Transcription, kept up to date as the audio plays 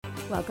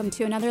Welcome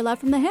to another Love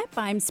from the Hyp.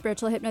 I'm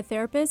spiritual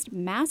hypnotherapist,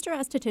 master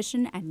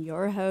esthetician, and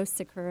your host,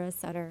 Sakura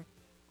Sutter.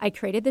 I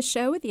created this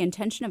show with the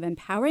intention of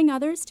empowering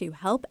others to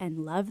help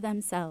and love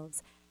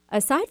themselves.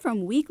 Aside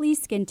from weekly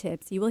skin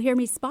tips, you will hear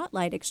me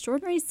spotlight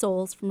extraordinary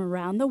souls from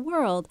around the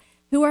world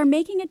who are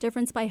making a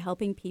difference by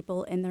helping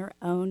people in their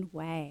own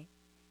way.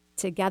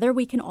 Together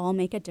we can all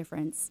make a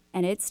difference,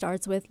 and it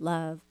starts with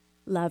love.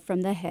 Love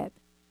from the Hyp.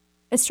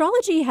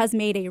 Astrology has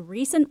made a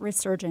recent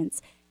resurgence,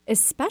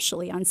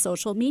 especially on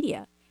social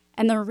media.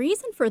 And the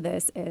reason for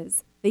this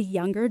is the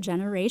younger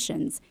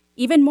generations,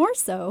 even more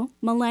so,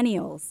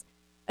 millennials.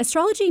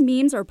 Astrology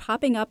memes are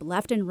popping up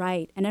left and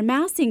right and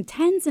amassing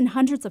tens and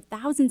hundreds of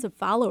thousands of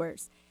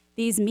followers.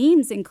 These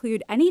memes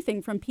include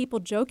anything from people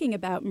joking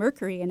about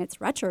Mercury and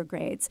its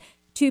retrogrades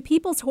to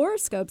people's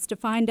horoscopes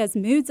defined as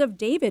moods of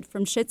David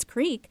from Schitt's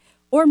Creek,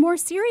 or more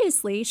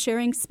seriously,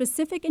 sharing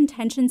specific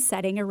intention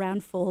setting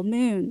around full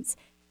moons.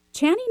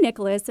 Chani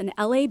Nicholas, an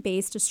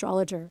LA-based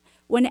astrologer,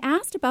 when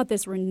asked about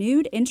this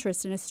renewed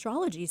interest in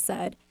astrology,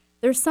 said,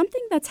 "There's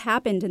something that's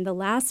happened in the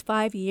last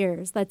 5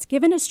 years that's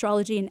given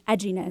astrology an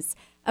edginess,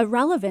 a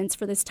relevance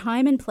for this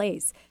time and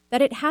place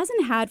that it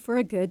hasn't had for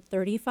a good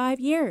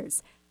 35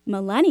 years.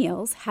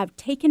 Millennials have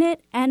taken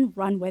it and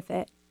run with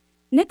it."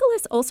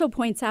 Nicholas also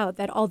points out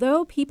that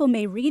although people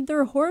may read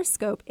their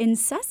horoscope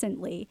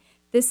incessantly,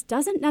 this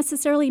doesn't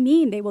necessarily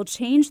mean they will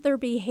change their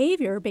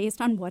behavior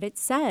based on what it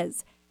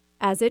says.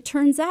 As it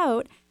turns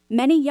out,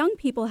 many young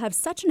people have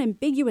such an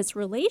ambiguous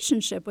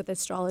relationship with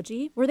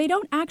astrology where they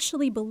don't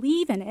actually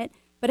believe in it,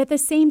 but at the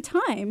same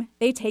time,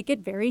 they take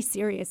it very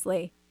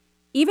seriously.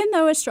 Even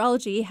though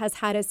astrology has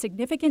had a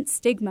significant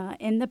stigma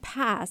in the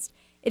past,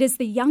 it is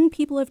the young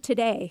people of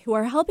today who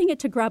are helping it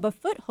to grab a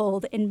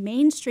foothold in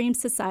mainstream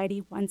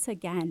society once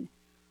again.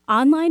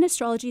 Online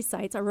astrology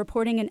sites are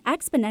reporting an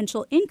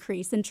exponential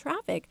increase in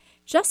traffic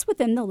just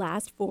within the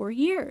last 4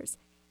 years.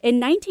 In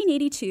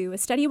 1982, a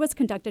study was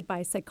conducted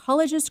by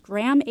psychologist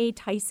Graham A.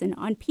 Tyson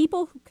on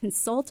people who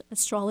consult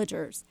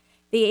astrologers.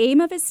 The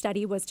aim of his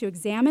study was to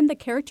examine the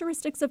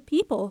characteristics of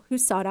people who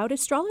sought out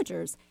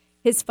astrologers.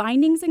 His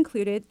findings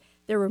included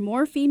there were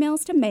more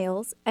females to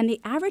males, and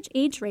the average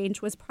age range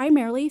was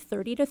primarily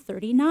 30 to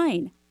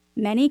 39.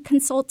 Many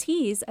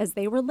consultees, as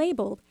they were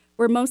labeled,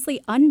 were mostly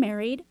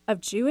unmarried,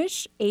 of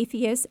Jewish,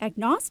 atheist,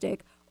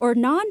 agnostic, or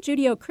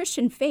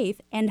non-Judeo-Christian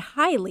faith, and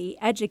highly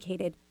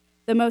educated.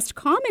 The most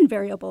common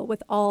variable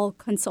with all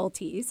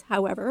consultees,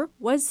 however,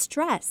 was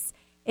stress.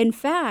 In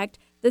fact,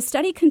 the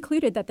study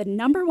concluded that the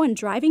number one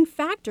driving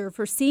factor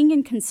for seeing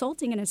and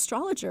consulting an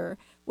astrologer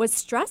was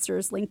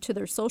stressors linked to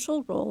their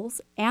social roles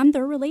and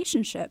their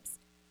relationships.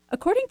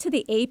 According to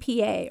the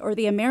APA, or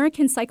the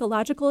American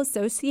Psychological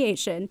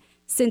Association,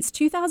 since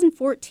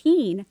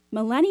 2014,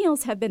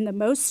 millennials have been the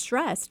most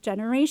stressed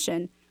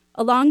generation,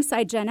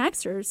 alongside Gen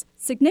Xers,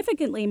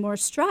 significantly more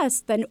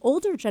stressed than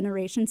older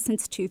generations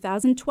since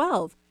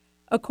 2012.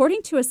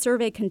 According to a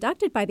survey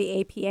conducted by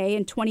the APA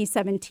in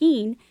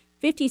 2017,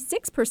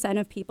 56%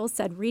 of people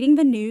said reading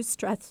the news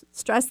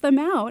stressed them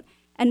out,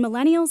 and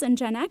millennials and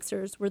Gen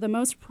Xers were the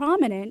most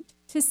prominent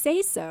to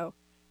say so.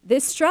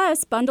 This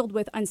stress, bundled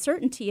with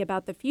uncertainty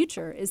about the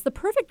future, is the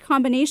perfect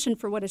combination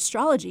for what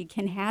astrology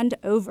can hand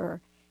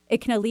over. It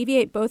can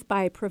alleviate both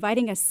by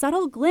providing a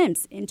subtle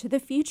glimpse into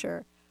the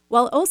future,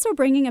 while also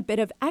bringing a bit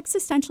of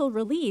existential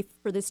relief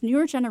for this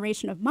newer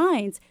generation of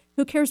minds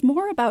who cares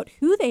more about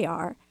who they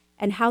are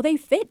and how they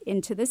fit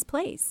into this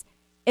place.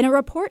 In a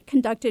report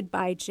conducted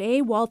by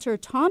J. Walter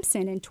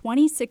Thompson in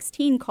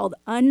 2016 called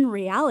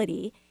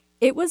Unreality,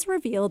 it was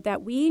revealed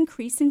that we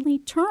increasingly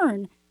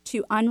turn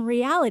to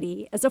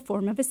unreality as a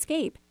form of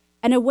escape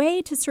and a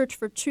way to search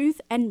for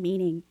truth and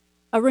meaning.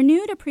 A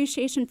renewed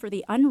appreciation for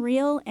the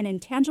unreal and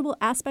intangible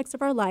aspects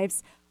of our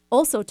lives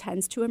also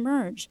tends to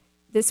emerge.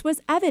 This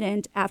was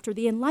evident after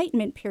the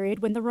Enlightenment period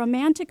when the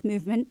Romantic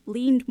movement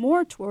leaned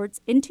more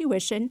towards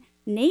intuition,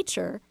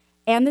 nature,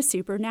 and the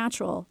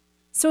supernatural.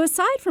 So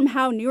aside from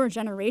how newer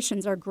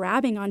generations are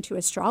grabbing onto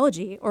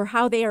astrology or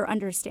how they are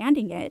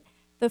understanding it,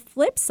 the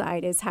flip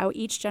side is how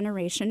each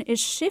generation is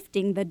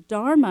shifting the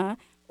dharma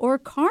or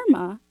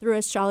karma through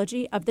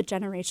astrology of the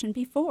generation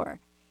before.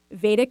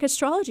 Vedic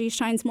astrology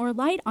shines more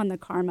light on the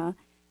karma.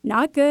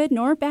 Not good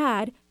nor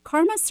bad,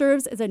 karma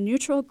serves as a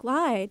neutral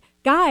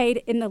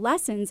guide in the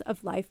lessons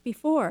of life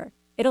before.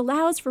 It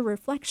allows for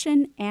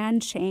reflection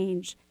and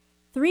change.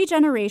 3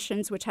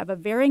 generations which have a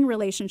varying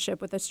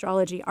relationship with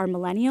astrology are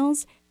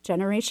millennials,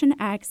 Generation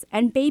X,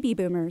 and baby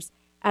boomers.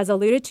 As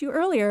alluded to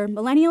earlier,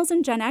 millennials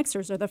and Gen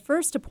Xers are the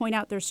first to point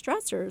out their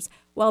stressors,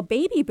 while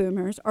baby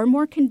boomers are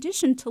more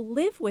conditioned to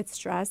live with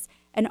stress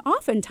and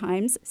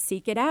oftentimes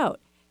seek it out.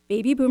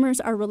 Baby boomers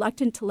are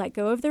reluctant to let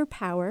go of their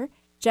power,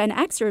 Gen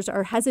Xers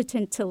are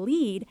hesitant to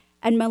lead,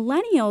 and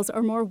millennials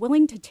are more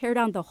willing to tear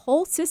down the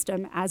whole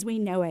system as we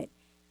know it,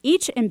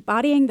 each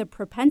embodying the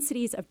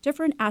propensities of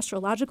different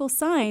astrological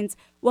signs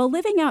while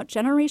living out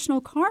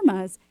generational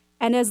karmas,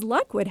 and as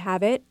luck would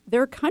have it,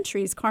 their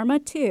country's karma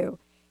too.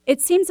 It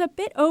seems a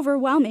bit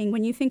overwhelming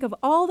when you think of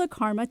all the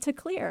karma to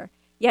clear,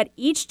 yet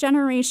each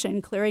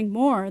generation clearing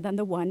more than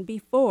the one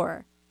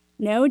before.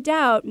 No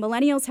doubt,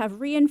 millennials have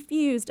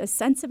reinfused a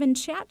sense of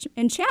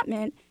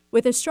enchantment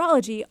with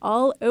astrology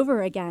all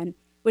over again,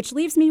 which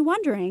leaves me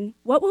wondering,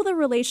 what will the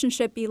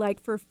relationship be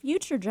like for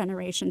future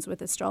generations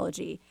with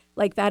astrology,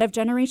 like that of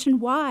Generation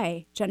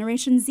Y,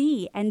 Generation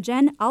Z, and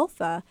Gen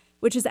Alpha,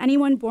 which is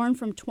anyone born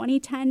from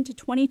 2010 to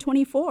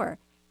 2024?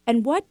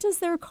 And what does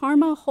their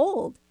karma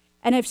hold?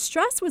 And if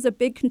stress was a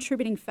big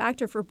contributing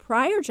factor for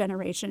prior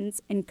generations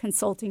in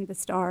consulting the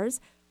stars,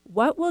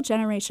 what will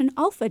Generation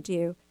Alpha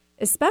do,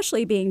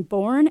 especially being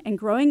born and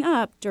growing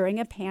up during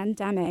a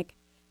pandemic?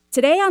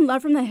 Today on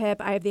Love From The Hyp,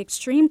 I have the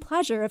extreme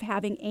pleasure of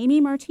having Amy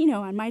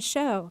Martino on my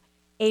show.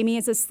 Amy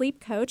is a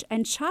sleep coach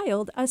and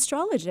child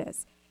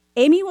astrologist.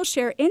 Amy will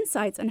share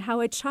insights on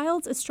how a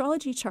child's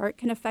astrology chart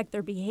can affect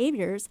their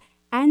behaviors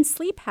and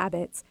sleep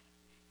habits.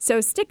 So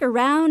stick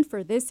around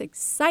for this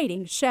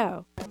exciting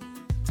show.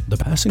 The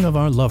passing of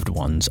our loved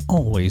ones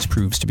always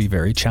proves to be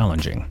very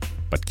challenging,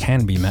 but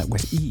can be met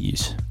with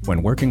ease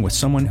when working with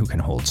someone who can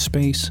hold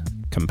space,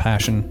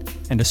 compassion,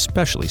 and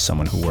especially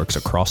someone who works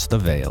across the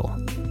veil.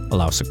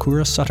 Allow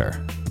Sakura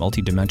Sutter,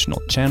 multidimensional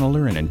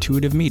channeler and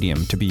intuitive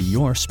medium, to be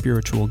your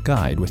spiritual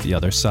guide with the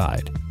other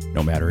side.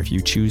 No matter if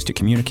you choose to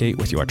communicate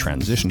with your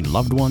transitioned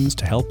loved ones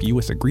to help you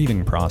with the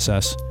grieving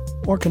process,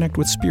 or connect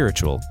with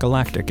spiritual,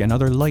 galactic, and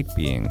other light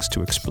beings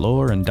to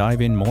explore and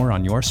dive in more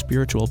on your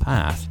spiritual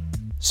path,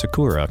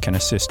 Sakura can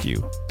assist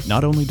you.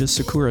 Not only does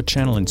Sakura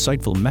channel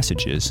insightful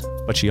messages,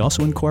 but she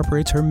also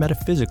incorporates her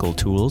metaphysical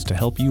tools to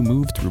help you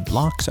move through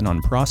blocks and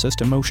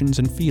unprocessed emotions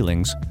and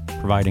feelings,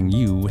 providing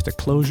you with a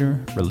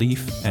closure,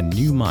 relief, and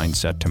new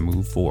mindset to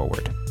move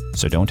forward.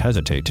 So don't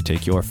hesitate to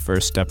take your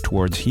first step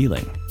towards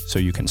healing, so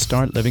you can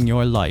start living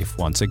your life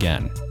once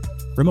again.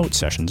 Remote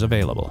sessions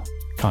available.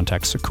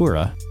 Contact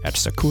Sakura at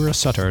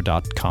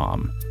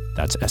sakurasutter.com.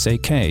 That's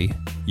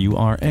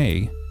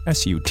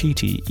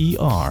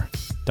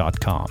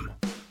SAKURASUTTER.com.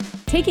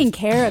 Taking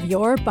care of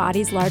your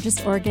body's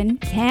largest organ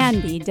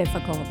can be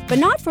difficult, but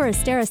not for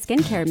Astera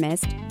Skincare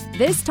Mist.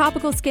 This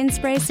topical skin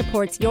spray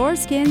supports your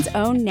skin's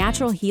own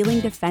natural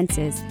healing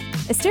defenses.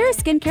 Astera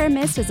Skincare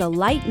Mist is a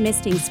light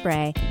misting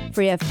spray,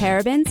 free of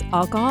parabens,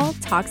 alcohol,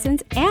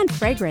 toxins, and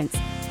fragrance.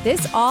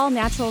 This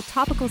all-natural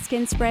topical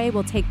skin spray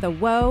will take the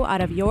woe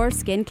out of your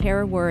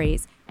skincare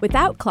worries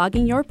without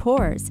clogging your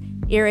pores.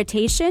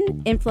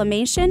 Irritation,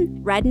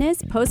 inflammation,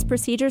 redness,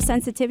 post-procedure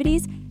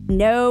sensitivities,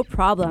 no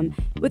problem.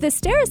 With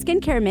Astera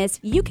Skincare Mist,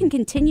 you can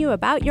continue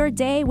about your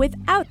day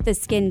without the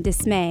skin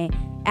dismay.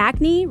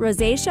 Acne,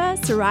 rosacea,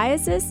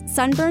 psoriasis,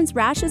 sunburns,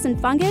 rashes,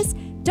 and fungus?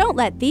 Don't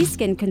let these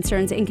skin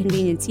concerns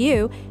inconvenience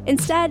you.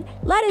 Instead,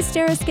 let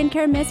Astera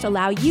Skincare Mist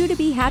allow you to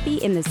be happy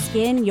in the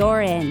skin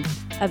you're in.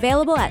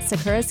 Available at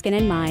Sakura Skin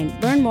and Mind.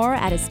 Learn more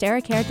at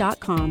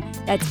asteracare.com.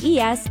 That's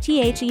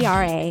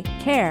ESTHERA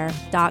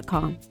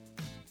care.com.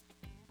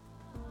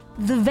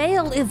 The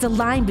veil is the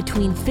line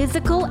between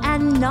physical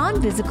and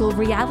non-physical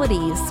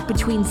realities,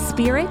 between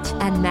spirit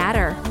and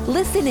matter.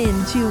 Listen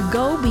in to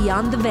Go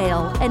Beyond the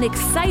Veil, an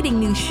exciting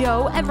new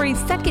show every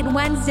second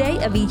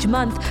Wednesday of each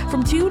month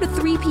from 2 to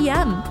 3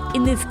 p.m.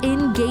 In this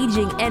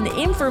engaging and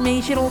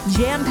informational,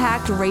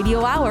 jam-packed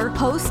radio hour,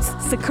 hosts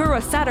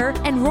Sakura Sutter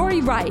and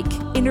Rory Reich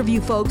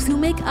interview folks who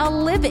make a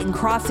living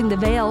crossing the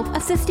veil,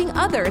 assisting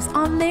others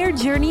on their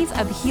journeys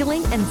of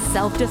healing and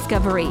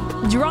self-discovery.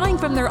 Drawing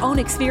from their own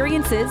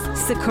experiences,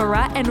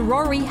 Sakura and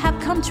Rory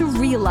have come to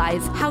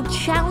realize how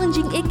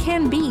challenging it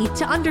can be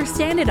to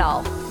understand it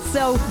all.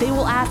 So they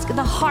will ask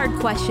the hard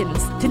questions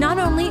to not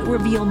only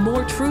reveal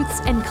more truths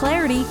and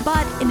clarity,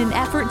 but in an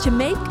effort to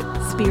make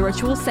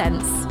spiritual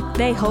sense.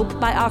 They hope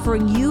by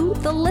offering you,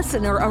 the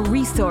listener, a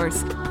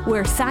resource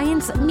where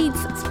science meets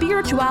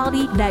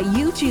spirituality, that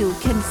you too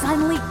can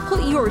finally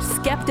put your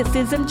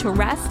skepticism to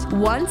rest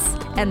once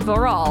and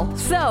for all.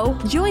 So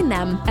join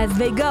them as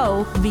they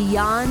go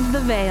beyond the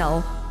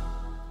veil.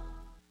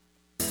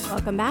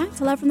 Welcome back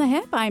to Love From The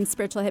Hyp. I'm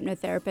spiritual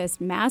hypnotherapist,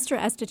 master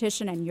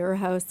esthetician, and your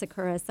host,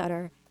 Sakura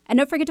Sutter. And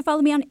don't forget to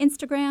follow me on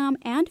Instagram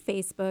and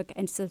Facebook,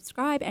 and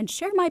subscribe and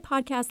share my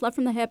podcast, Love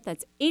From The Hyp.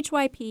 That's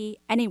HYP,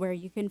 anywhere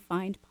you can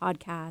find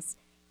podcasts.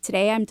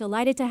 Today, I'm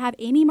delighted to have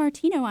Amy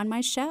Martino on my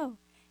show.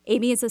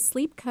 Amy is a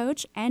sleep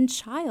coach and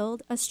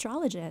child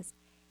astrologist.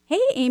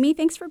 Hey, Amy,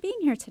 thanks for being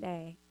here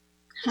today.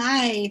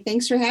 Hi,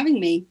 thanks for having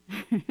me.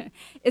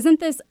 Isn't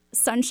this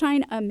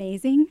sunshine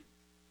amazing?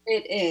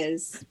 It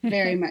is,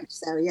 very much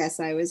so. Yes,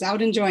 I was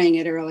out enjoying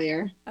it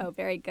earlier. Oh,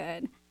 very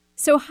good.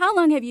 So how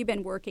long have you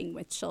been working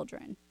with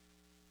children?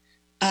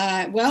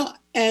 Well,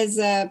 as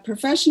a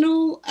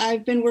professional,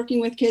 I've been working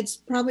with kids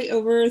probably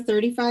over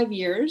 35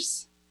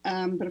 years.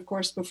 But of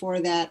course, before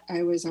that,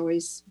 I was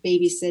always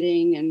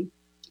babysitting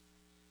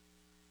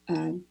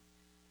and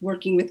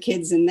working with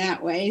kids in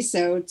that way.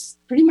 So it's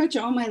pretty much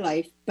all my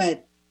life,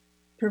 but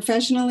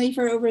professionally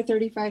for over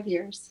 35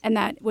 years. And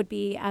that would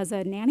be as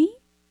a nanny?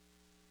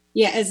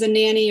 Yeah, as a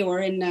nanny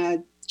or in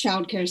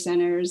childcare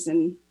centers,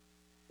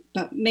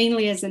 but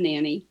mainly as a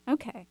nanny.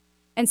 Okay.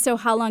 And so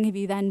how long have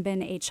you then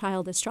been a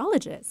child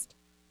astrologist?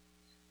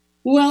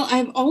 Well,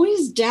 I've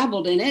always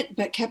dabbled in it,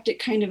 but kept it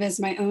kind of as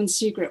my own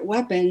secret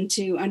weapon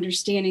to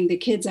understanding the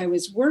kids I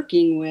was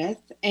working with.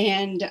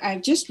 And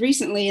I've just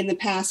recently, in the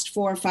past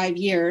 4 or 5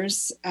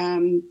 years,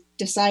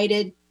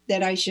 decided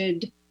that I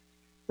should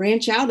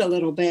branch out a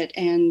little bit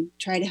and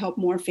try to help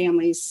more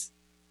families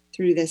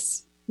through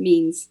this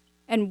means.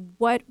 And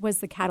what was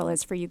the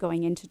catalyst for you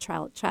going into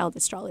child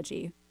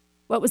astrology?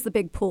 What was the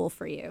big pull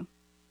for you?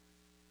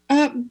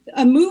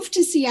 A move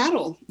to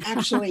Seattle,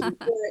 actually. Where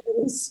it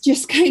was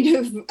just kind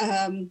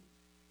of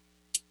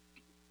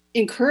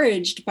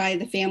encouraged by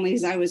the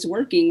families I was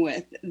working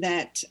with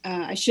that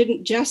I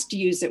shouldn't just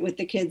use it with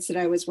the kids that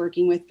I was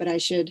working with, but I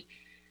should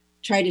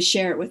try to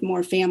share it with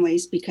more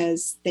families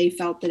because they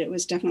felt that it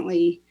was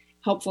definitely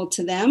helpful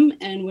to them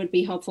and would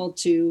be helpful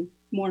to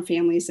more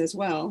families as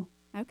well.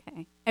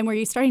 Okay. And were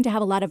you starting to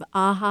have a lot of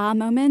aha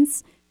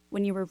moments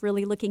when you were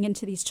really looking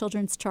into these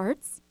children's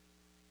charts?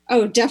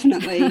 Oh,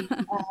 definitely.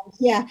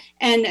 Yeah.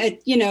 And,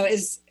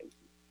 as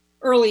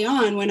early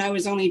on when I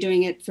was only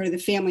doing it for the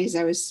families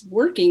I was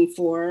working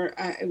for,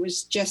 it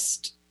was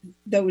just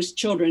those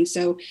children.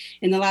 So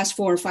in the last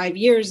 4 or 5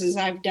 years, as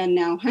I've done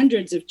now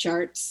hundreds of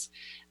charts,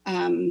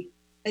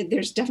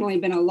 there's definitely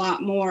been a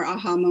lot more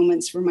aha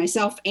moments for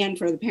myself and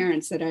for the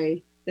parents that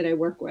I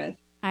work with.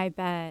 I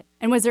bet.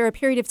 And was there a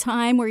period of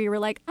time where you were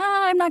like,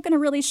 I'm not going to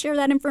really share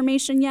that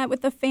information yet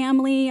with the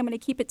family. I'm going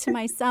to keep it to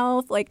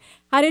myself. Like,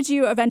 how did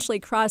you eventually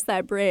cross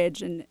that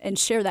bridge and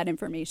share that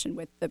information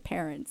with the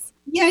parents?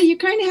 Yeah, you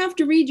kind of have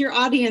to read your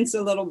audience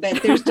a little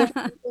bit. There's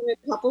definitely been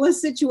a couple of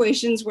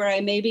situations where I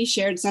maybe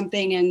shared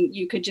something and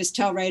you could just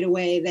tell right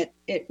away that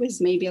it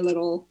was maybe a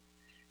little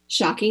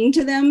shocking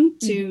to them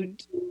to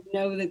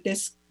know that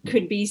this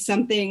could be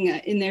something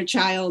in their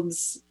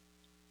child's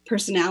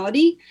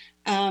personality.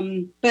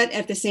 But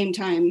at the same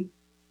time,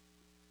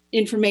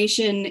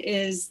 information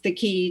is the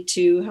key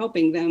to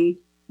helping them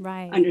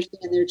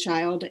understand their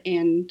child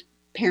and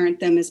parent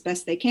them as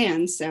best they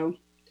can. So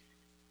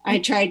I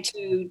try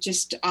to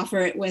just offer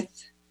it with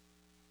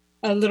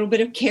a little bit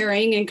of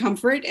caring and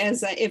comfort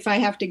as if I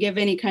have to give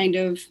any kind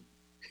of,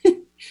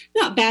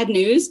 not bad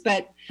news,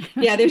 but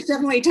yeah, there's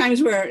definitely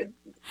times where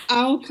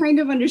I'll kind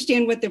of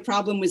understand what the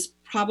problem was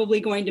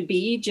probably going to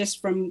be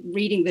just from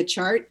reading the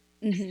chart.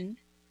 Mm-hmm.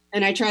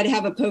 And I try to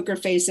have a poker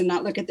face and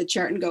not look at the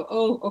chart and go,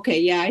 oh, okay,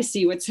 yeah, I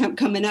see what's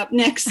coming up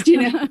next,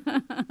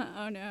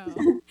 Oh,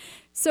 no.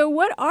 So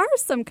what are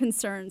some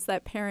concerns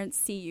that parents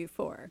see you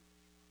for?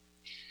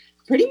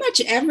 Pretty much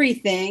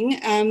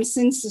everything,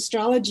 since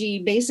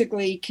astrology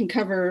basically can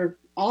cover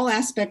all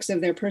aspects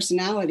of their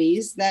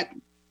personalities, that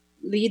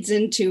leads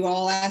into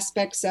all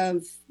aspects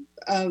of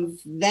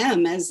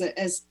them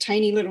as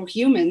tiny little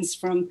humans,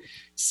 from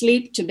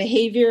sleep to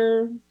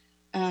behavior,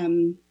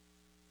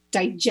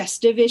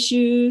 digestive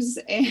issues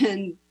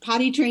and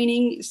potty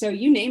training. So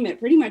you name it,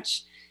 pretty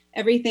much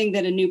everything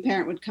that a new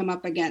parent would come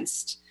up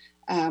against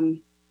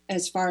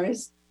as far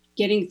as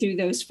getting through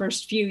those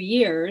first few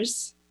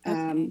years.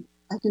 Okay.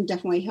 I can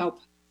definitely help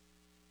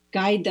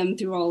guide them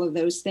through all of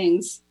those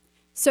things.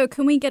 So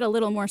can we get a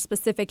little more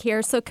specific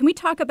here? So can we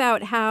talk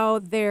about how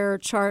their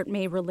chart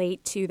may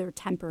relate to their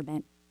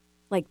temperament,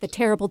 like the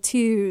terrible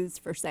twos,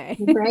 per se?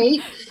 Right.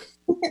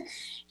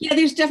 Yeah,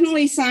 there's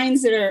definitely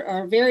signs that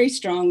are very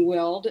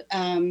strong-willed,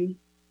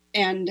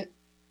 and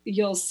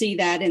you'll see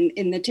that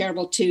in the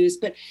terrible twos.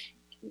 But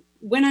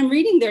when I'm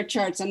reading their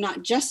charts, I'm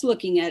not just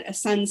looking at a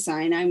sun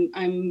sign.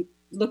 I'm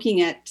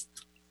looking at,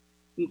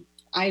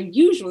 I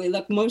usually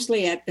look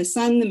mostly at the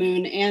sun, the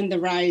moon, and the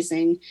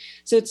rising.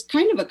 So it's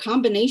kind of a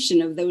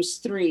combination of those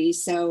three.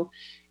 So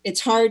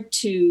it's hard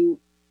to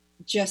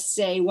just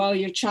say, well,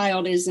 your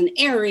child is an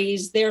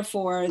Aries,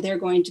 therefore they're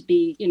going to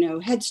be,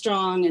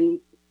 headstrong and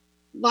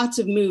lots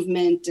of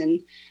movement.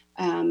 And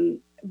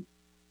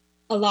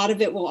a lot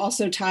of it will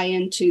also tie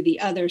into the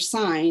other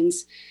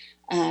signs.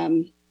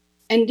 And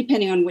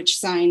depending on which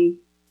sign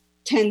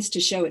tends to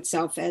show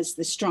itself as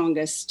the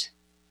strongest,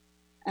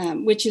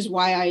 which is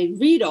why I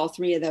read all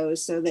three of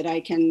those so that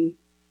I can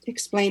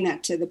explain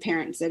that to the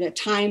parents, that at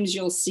times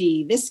you'll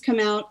see this come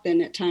out,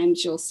 then at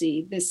times you'll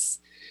see this,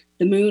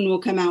 the moon will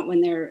come out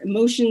when their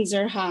emotions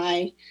are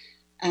high.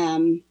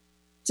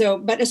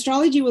 But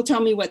astrology will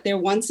tell me what their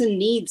wants and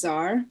needs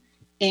are.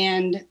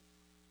 And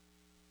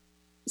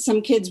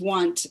some kids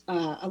want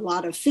a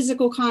lot of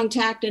physical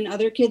contact and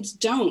other kids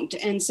don't.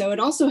 And so it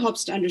also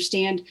helps to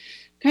understand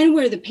kind of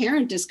where the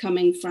parent is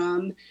coming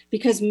from,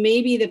 because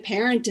maybe the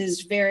parent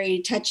is very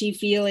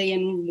touchy-feely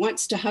and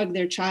wants to hug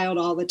their child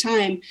all the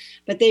time,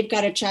 but they've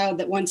got a child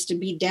that wants to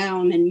be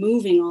down and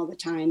moving all the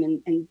time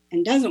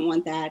and doesn't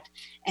want that.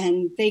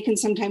 And they can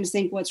sometimes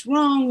think, what's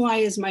wrong? Why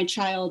is my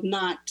child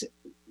not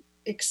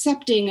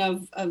accepting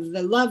of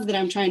the love that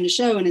I'm trying to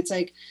show? And it's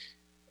like,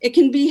 it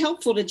can be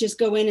helpful to just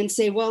go in and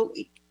say, well,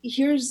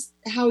 here's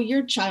how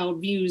your child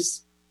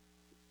views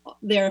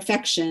their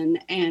affection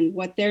and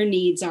what their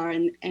needs are.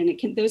 And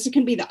those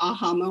can be the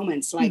aha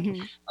moments, like,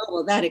 oh,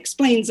 well, that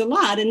explains a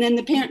lot. And then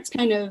the parents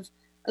kind of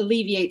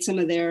alleviate some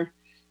of their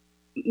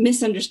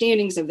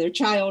misunderstandings of their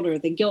child or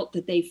the guilt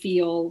that they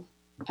feel.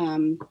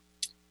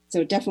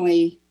 So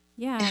definitely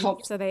Yeah.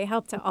 help. So they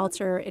help to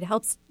alter, it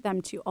helps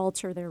them to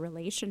alter their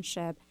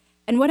relationship.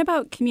 And what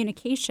about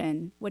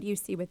communication? What do you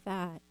see with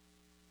that?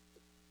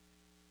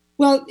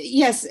 Well,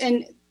 yes.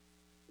 And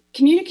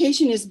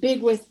communication is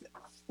big with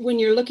when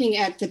you're looking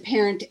at the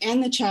parent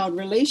and the child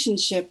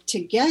relationship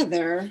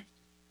together,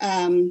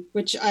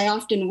 which I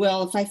often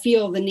will. If I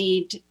feel the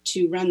need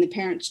to run the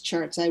parents'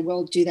 charts, I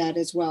will do that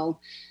as well.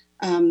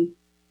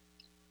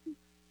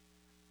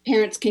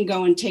 Parents can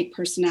go and take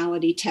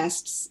personality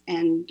tests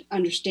and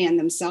understand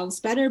themselves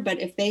better.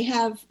 But if they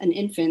have an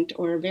infant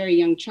or a very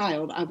young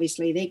child,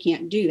 obviously they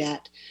can't do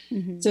that.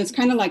 Mm-hmm. So it's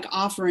kind of like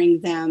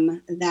offering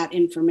them that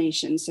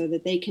information so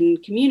that they can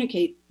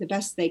communicate the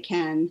best they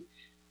can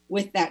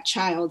with that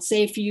child.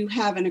 Say if you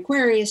have an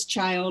Aquarius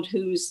child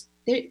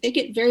they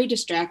get very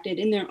distracted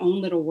in their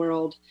own little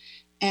world.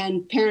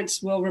 And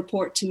parents will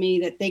report to me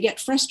that they get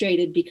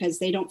frustrated because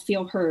they don't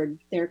feel heard.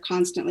 They're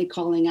constantly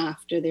calling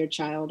after their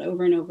child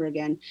over and over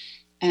again.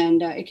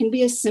 And it can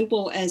be as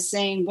simple as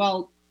saying,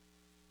 well,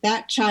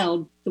 that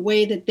child, the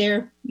way that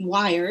they're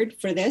wired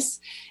for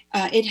this,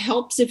 it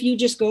helps if you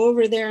just go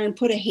over there and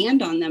put a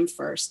hand on them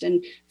first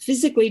and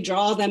physically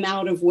draw them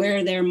out of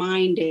where their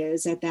mind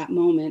is at that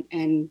moment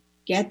and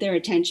get their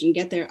attention,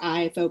 get their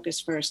eye focus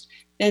first.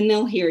 Then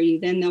they'll hear you,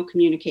 then they'll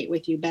communicate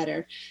with you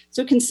better.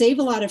 So it can save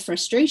a lot of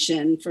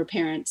frustration for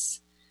parents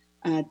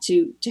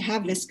to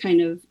have this kind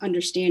of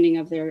understanding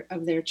of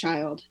their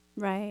child,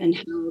 right, and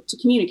how to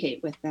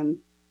communicate with them.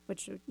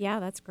 Which, yeah,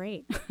 that's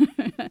great.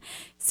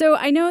 So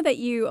I know that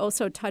you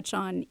also touch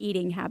on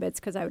eating habits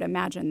because I would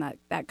imagine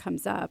that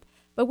comes up.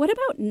 But what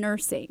about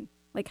nursing?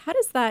 Like, how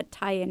does that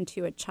tie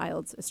into a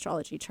child's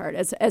astrology chart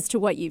as to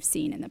what you've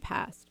seen in the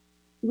past?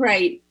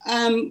 Right.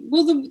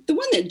 Well, the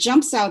one that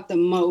jumps out the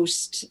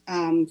most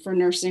for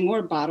nursing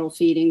or bottle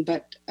feeding,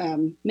 but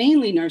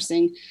mainly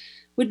nursing,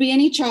 would be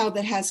any child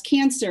that has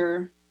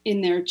Cancer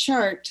in their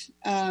chart,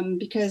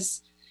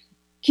 because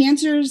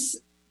cancers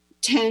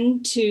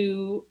tend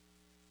to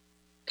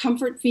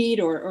comfort feed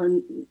or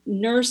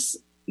nurse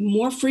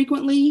more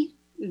frequently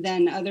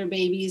than other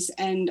babies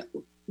and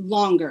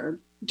longer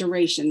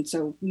duration,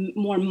 so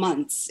more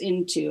months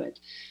into it.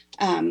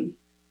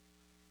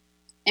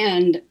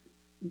 And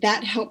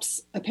that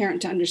helps a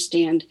parent to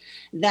understand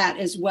that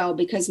as well,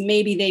 because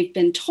maybe they've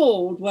been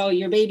told, well,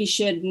 your baby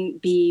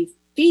shouldn't be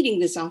feeding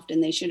this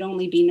often. They should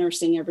only be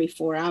nursing every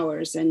 4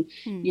 hours. And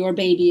your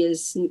baby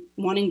is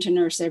wanting to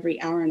nurse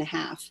every hour and a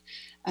half.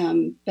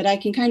 But I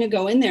can kind of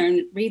go in there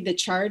and read the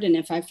chart. And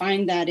if I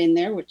find that in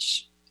there,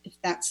 which if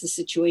that's the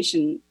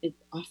situation, it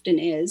often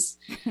is,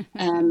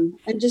 and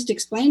just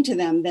explain to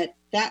them that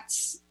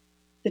that's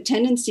the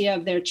tendency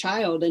of their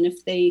child. And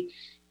if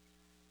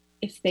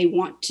they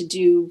want to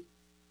do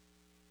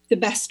the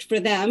best for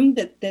them,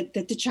 that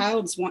the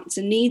child's wants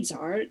and needs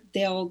are,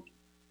 they'll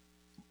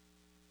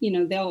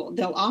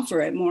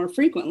offer it more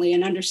frequently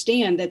and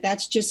understand that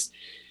that's just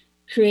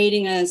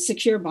creating a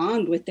secure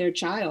bond with their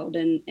child,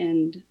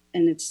 and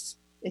it's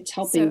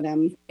helping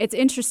them. It's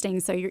interesting.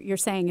 So you're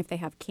saying if they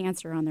have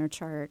Cancer on their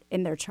chart,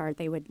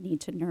 they would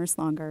need to nurse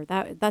longer.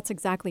 That's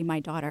exactly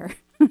my daughter.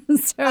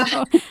 So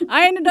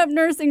I ended up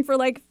nursing for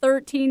like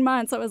 13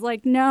 months. I was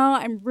like, no,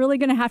 I'm really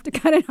going to have to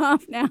cut it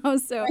off now.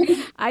 So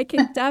I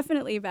can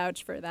definitely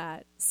vouch for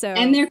that. So,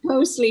 and they're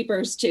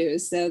co-sleepers too.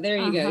 So there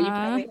you go. You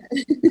probably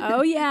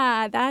Oh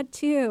yeah, that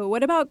too.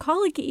 What about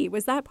colicky?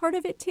 Was that part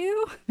of it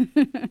too?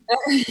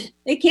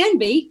 It can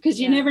be, because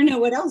you never know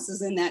what else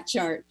is in that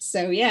chart.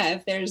 So yeah,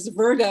 if there's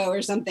Virgo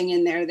or something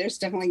in there, there's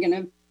definitely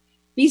going to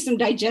be some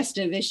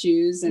digestive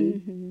issues,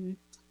 and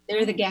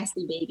they're the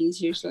gassy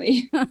babies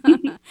usually.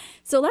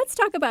 So let's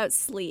talk about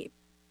sleep.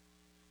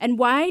 And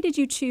why did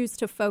you choose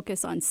to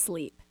focus on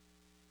sleep?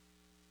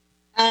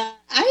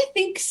 I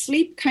think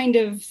sleep kind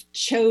of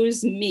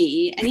chose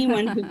me.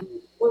 Anyone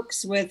who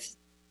works with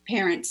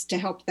parents to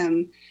help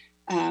them,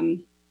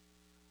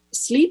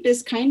 sleep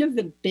is kind of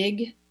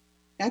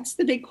that's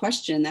the big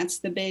question. That's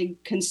the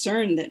big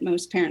concern that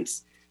most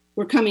parents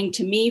were coming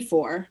to me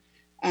for.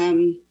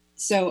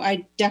 So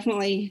I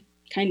definitely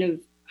kind of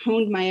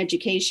honed my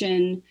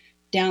education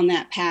down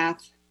that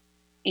path,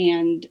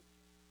 and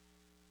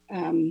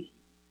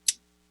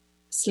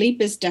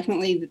sleep is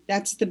definitely,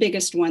 that's the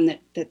biggest one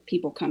that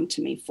people come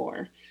to me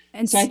for.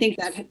 And so I think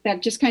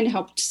that just kind of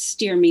helped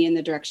steer me in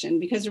the direction,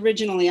 because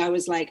originally I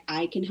was like,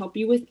 I can help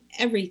you with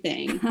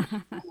everything.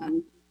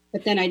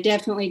 But then I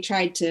definitely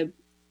tried to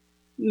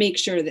make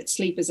sure that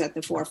sleep is at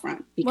the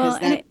forefront, because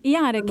it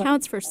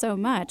accounts for so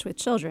much with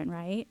children,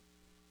 right?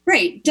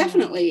 Right,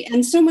 definitely.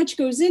 And so much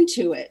goes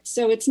into it.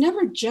 So it's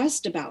never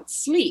just about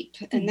sleep.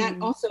 And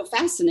that also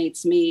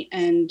fascinates me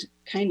and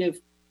kind of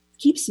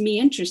keeps me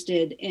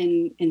interested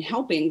in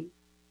helping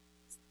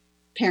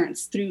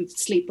parents through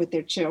sleep with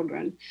their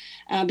children,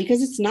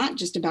 because it's not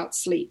just about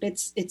sleep.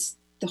 It's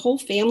the whole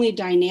family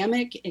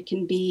dynamic. It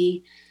can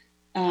be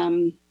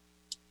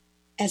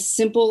as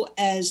simple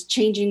as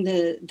changing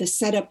the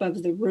setup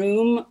of the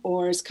room,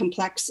 or as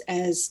complex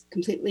as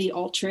completely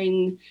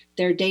altering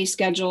their day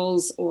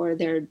schedules or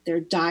their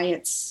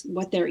diets,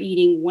 what they're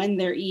eating, when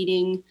they're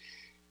eating.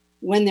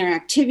 when their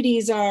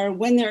activities are,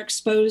 when they're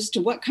exposed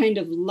to what kind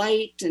of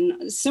light,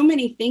 and so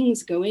many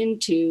things go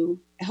into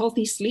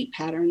healthy sleep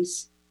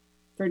patterns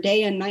for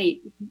day and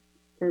night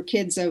for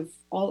kids of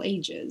all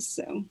ages.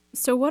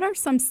 So what are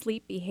some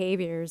sleep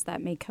behaviors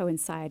that may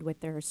coincide with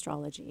their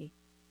astrology?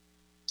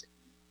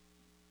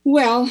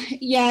 Well,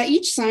 yeah,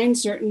 each sign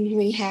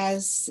certainly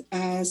has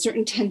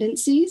certain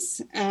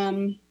tendencies.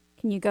 Can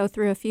you go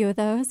through a few of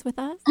those with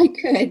us? I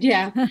could,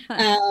 yeah.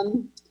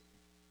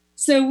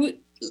 So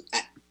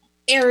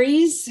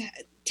Aries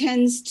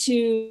tends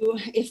to,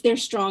 if they're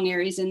strong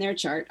Aries in their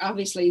chart,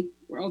 obviously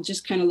we'll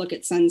just kind of look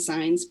at sun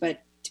signs,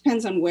 but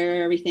depends on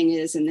where everything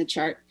is in the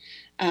chart.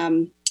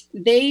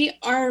 They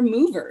are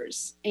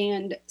movers.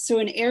 And so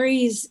an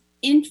Aries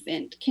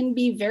infant can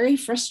be very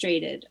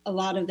frustrated a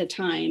lot of the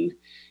time,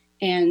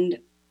 and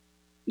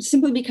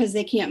simply because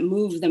they can't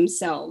move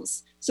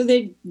themselves. So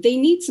they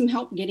need some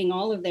help getting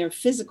all of their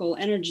physical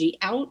energy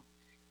out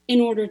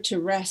in order to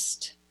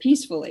rest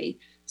peacefully.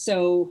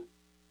 So,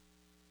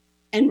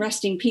 and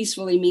resting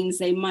peacefully means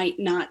they might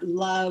not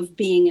love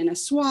being in a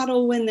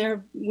swaddle when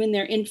they're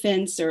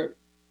infants, and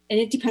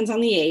it depends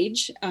on the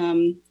age.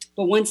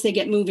 But once they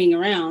get moving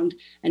around,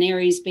 an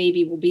Aries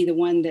baby will be the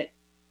one that,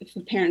 if a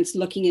parent's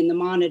looking in the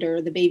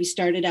monitor, the baby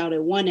started out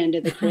at one end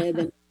of the crib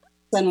and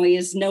suddenly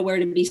is nowhere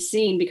to be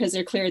seen because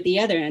they're clear at the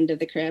other end of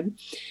the crib.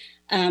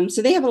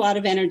 So they have a lot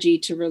of energy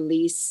to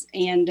release.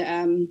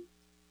 And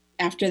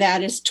after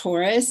that is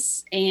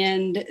Taurus,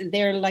 and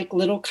they're like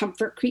little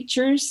comfort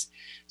creatures.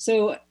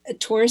 So a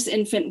Taurus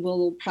infant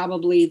will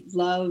probably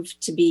love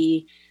to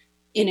be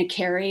in a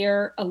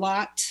carrier a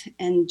lot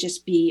and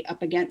just be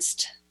up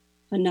against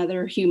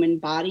another human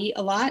body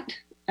a lot,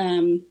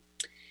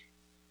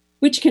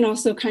 which can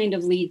also kind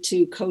of lead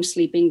to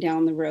co-sleeping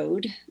down the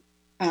road.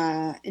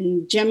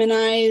 And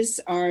Geminis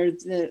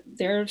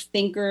they're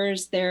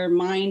thinkers. Their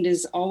mind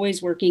is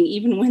always working,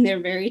 even when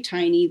they're very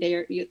tiny.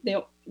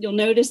 You'll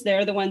notice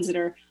they're the ones that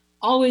are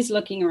always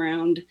looking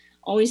around,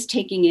 always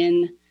taking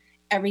in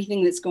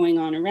everything that's going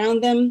on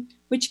around them,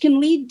 which can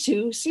lead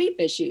to sleep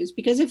issues,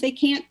 because if they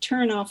can't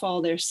turn off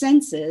all their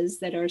senses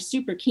that are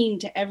super keen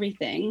to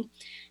everything,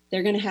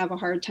 they're going to have a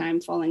hard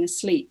time falling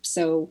asleep.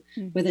 So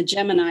with a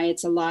Gemini,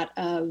 it's a lot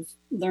of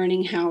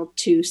learning how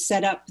to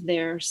set up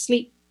their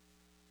sleep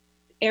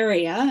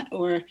area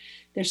or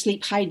their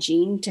sleep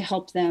hygiene to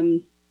help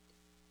them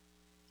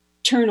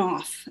turn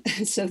off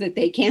so that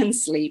they can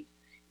sleep.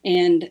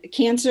 And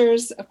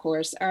Cancers, of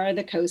course, are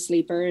the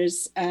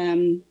co-sleepers.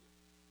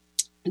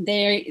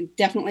 They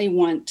definitely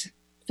want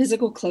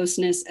physical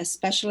closeness,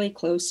 especially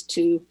close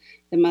to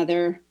the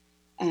mother.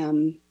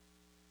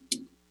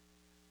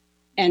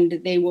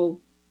 And they will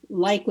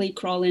likely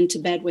crawl into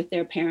bed with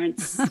their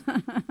parents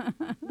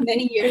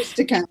many years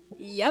to come.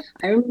 Yep.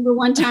 I remember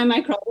one time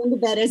I crawled into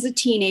bed as a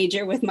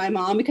teenager with my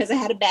mom because I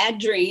had a bad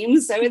dream.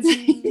 So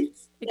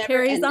it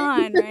carries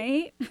on,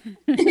 right?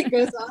 It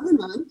goes on and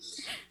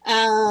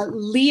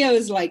on.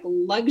 Leo's like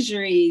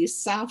luxury,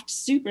 soft,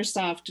 super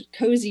soft,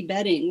 cozy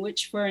bedding,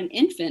 which for an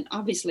infant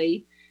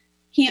obviously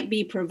can't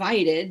be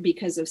provided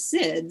because of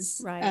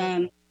SIDS.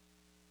 Right.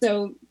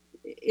 So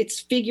it's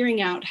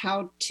figuring out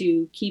how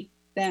to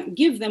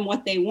give them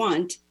what they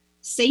want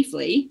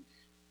safely.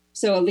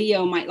 So a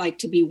Leo might like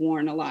to be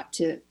worn a lot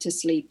to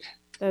sleep.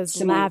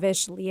 Those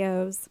lavish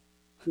Leos.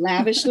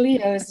 Lavish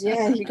Leos,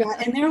 yeah,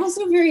 and they're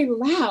also very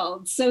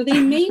loud. So they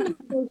may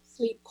not go to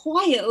sleep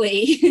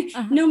quietly,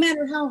 no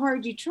matter how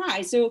hard you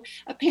try. So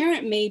a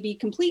parent may be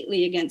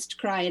completely against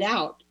cry it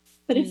out.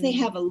 But if they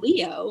have a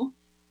Leo,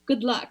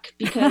 good luck,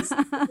 because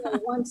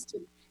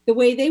the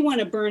way they want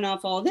to burn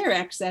off all their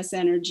excess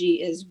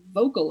energy is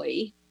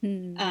vocally.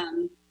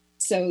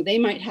 So they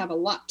might have a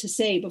lot to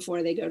say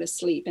before they go to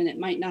sleep, and it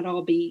might not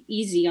all be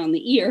easy on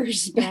the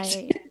ears. But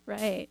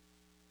Right.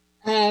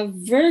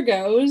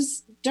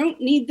 Virgos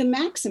don't need the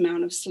max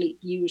amount of sleep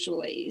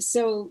usually.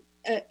 So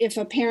if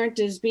a parent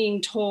is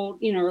being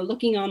told, or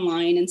looking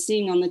online and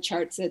seeing on the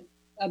charts that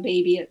a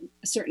baby at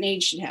a certain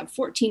age should have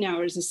 14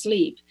 hours of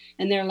sleep,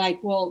 and they're like,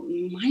 well,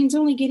 mine's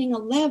only getting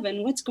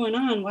 11. What's going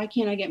on? Why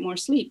can't I get more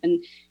sleep?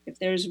 And if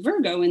there's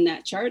Virgo in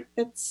that chart,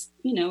 that's,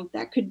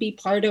 that could be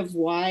part of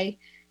why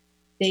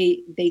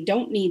they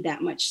don't need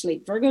that much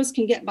sleep. Virgos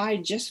can get by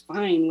just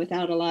fine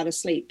without a lot of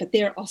sleep, but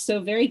they're also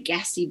very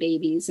gassy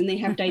babies, and they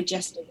have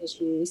digestive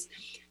issues.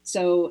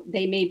 So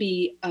they may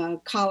be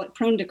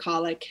prone to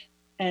colic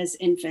as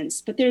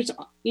infants, but there's,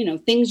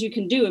 things you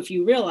can do if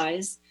you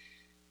realize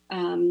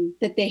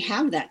that they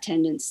have that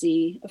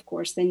tendency. Of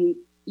course, then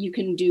you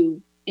can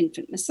do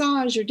infant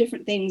massage or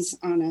different things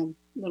on a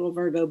little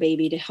Virgo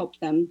baby to help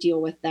them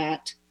deal with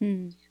that.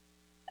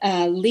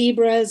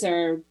 Libras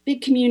are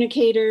big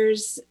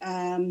communicators.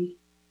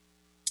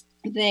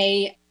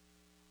 They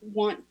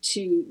want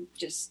to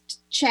just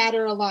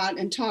chatter a lot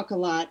and talk a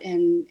lot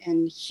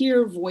and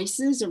hear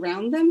voices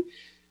around them.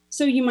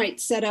 So you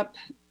might set up,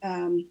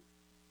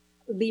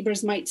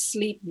 Libras might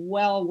sleep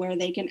well where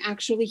they can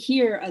actually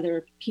hear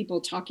other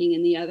people talking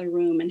in the other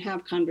room and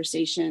have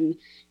conversation,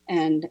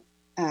 and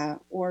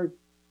or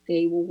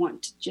they will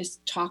want to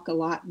just talk a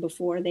lot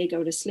before they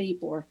go to sleep,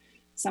 or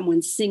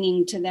someone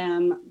singing to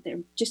them.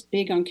 They're just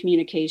big on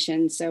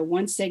communication. So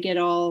once they get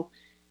all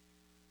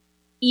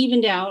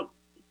evened out,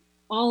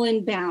 all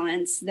in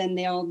balance, then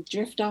they'll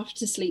drift off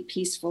to sleep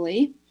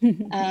peacefully.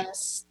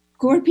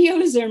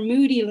 Scorpios are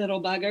moody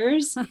little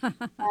buggers.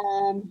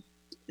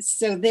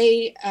 So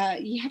they,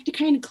 you have to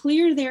kind of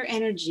clear their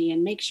energy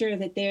and make sure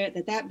that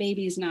that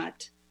baby is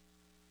not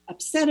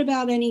upset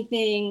about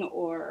anything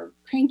or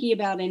cranky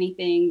about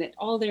anything, that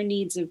all their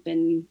needs have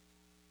been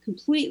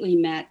completely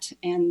met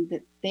and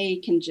that they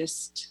can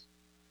just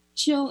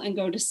chill and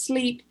go to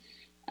sleep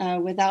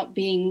without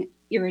being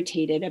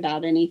irritated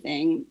about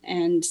anything.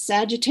 And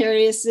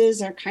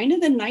Sagittariuses are kind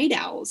of the night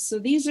owls. So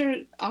these are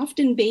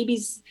often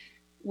babies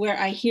where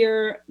I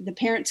hear the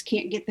parents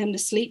can't get them to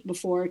sleep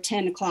before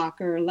 10 o'clock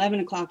or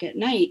 11 o'clock at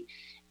night,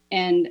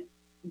 and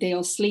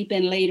they'll sleep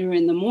in later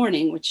in the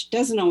morning, which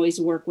doesn't always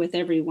work with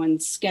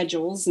everyone's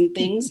schedules and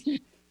things.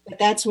 But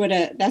that's what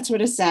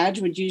a Sag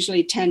would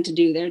usually tend to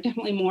do. They're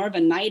definitely more of a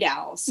night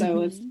owl.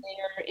 So if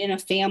they're in a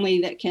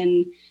family that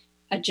can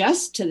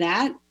adjust to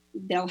that,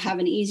 they'll have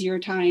an easier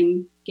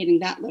time getting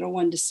that little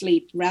one to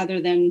sleep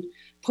rather than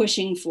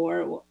pushing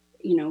for,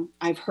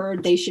 I've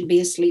heard they should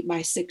be asleep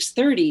by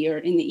 6:30 or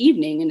in the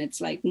evening. And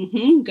it's like,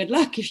 good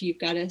luck if you've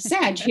got a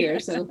Sag here.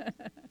 So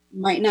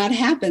might not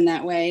happen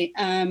that way.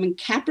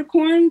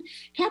 Capricorn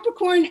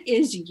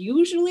is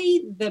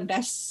usually the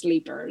best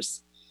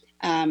sleepers.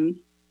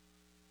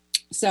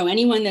 So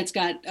anyone that's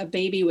got a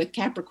baby with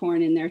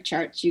Capricorn in their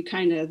charts,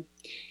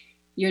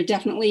 you're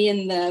definitely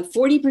in the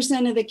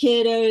 40% of the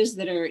kiddos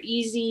that are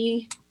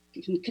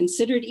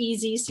considered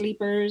easy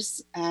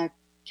sleepers.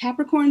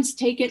 Capricorns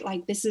take it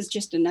like this is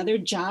just another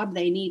job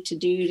they need to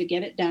do to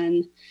get it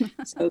done.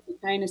 So you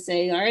kind of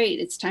say, all right,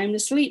 it's time to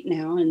sleep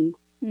now. And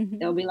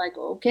they'll be like,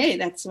 okay,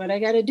 that's what I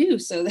got to do.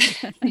 So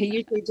they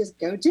usually just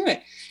go do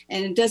it.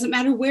 And it doesn't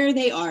matter where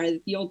they are.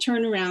 You'll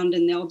turn around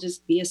and they'll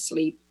just be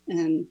asleep.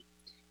 And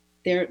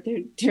they're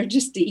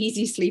just the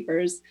easy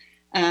sleepers.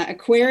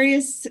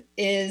 Aquarius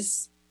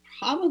is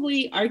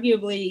probably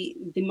arguably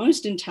the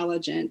most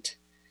intelligent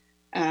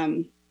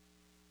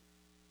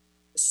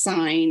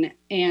sign.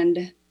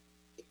 And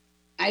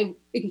I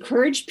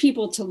encourage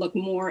people to look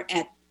more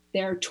at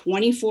their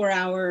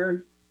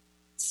 24-hour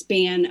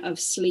span of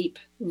sleep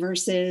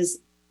versus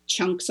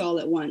chunks all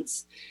at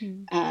once,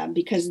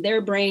 because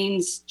their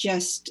brains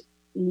just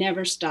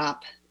never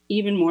stop,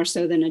 even more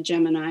so than a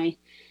Gemini.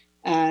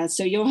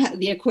 So you'll have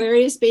the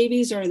Aquarius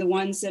babies are the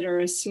ones that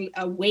are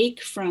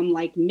awake from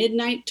like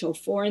midnight till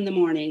 4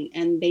 a.m,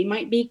 and they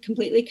might be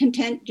completely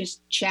content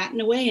just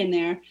chatting away in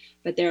there,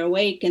 but they're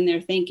awake and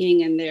they're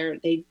thinking, and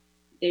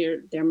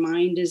their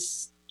mind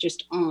is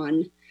just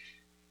on.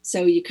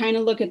 So you kind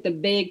of look at the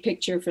big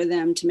picture for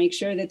them to make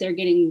sure that they're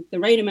getting the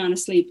right amount of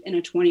sleep in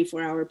a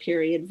 24-hour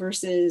period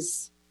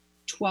versus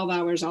 12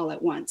 hours all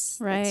at once.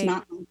 Right. It's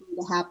not going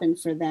to happen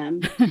for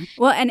them.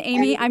 Well, and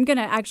Amy, I'm going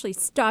to actually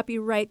stop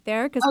you right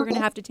there because we're going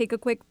to have to take a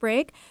quick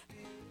break.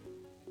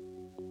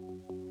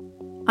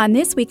 On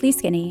this weekly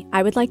Skinny,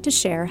 I would like to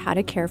share how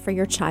to care for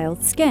your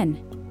child's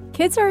skin.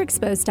 Kids are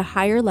exposed to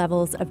higher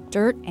levels of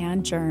dirt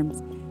and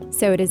germs,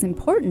 so it is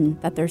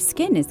important that their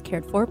skin is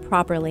cared for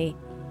properly.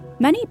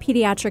 Many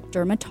pediatric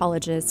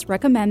dermatologists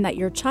recommend that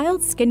your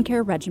child's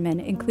skincare regimen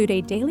include a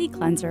daily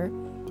cleanser,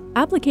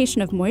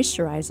 application of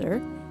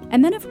moisturizer,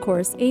 and then, of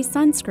course, a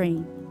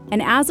sunscreen.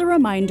 And as a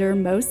reminder,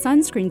 most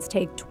sunscreens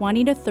take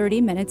 20 to 30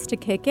 minutes to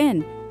kick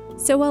in,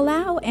 so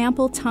allow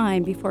ample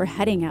time before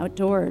heading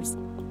outdoors.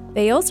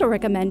 They also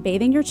recommend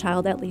bathing your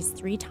child at least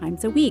 3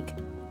 times a week,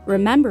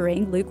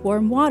 remembering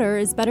lukewarm water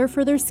is better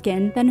for their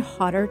skin than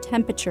hotter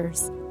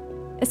temperatures.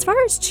 As far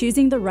as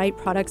choosing the right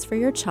products for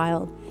your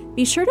child,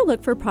 be sure to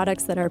look for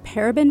products that are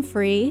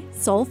paraben-free,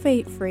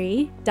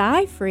 sulfate-free,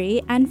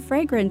 dye-free, and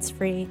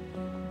fragrance-free.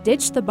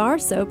 Ditch the bar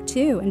soap,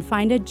 too, and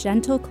find a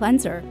gentle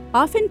cleanser.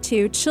 Often,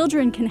 too,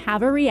 children can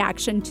have a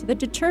reaction to the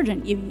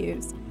detergent you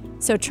use,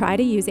 so try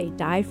to use a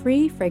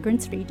dye-free,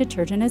 fragrance-free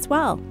detergent as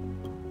well.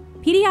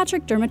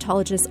 Pediatric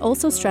dermatologists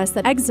also stress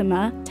that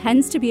eczema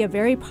tends to be a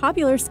very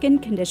popular skin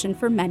condition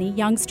for many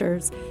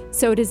youngsters,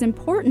 so it is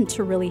important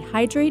to really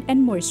hydrate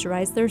and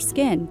moisturize their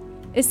skin,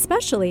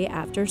 especially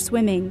after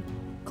swimming.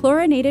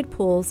 Chlorinated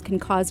pools can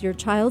cause your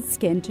child's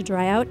skin to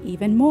dry out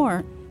even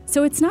more,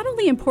 so it's not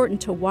only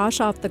important to wash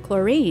off the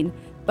chlorine,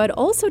 but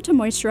also to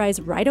moisturize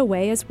right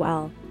away as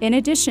well. In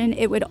addition,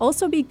 it would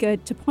also be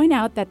good to point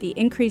out that the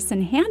increase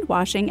in hand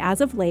washing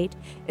as of late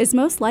is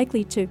most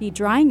likely to be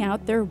drying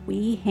out their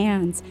wee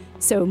hands.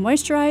 So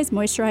moisturize,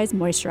 moisturize,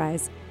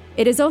 moisturize.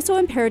 It is also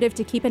imperative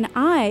to keep an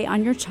eye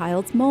on your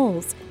child's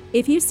moles.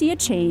 If you see a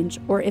change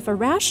or if a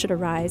rash should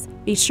arise,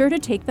 be sure to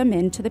take them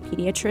in to the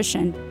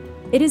pediatrician.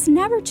 It is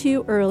never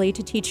too early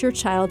to teach your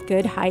child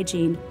good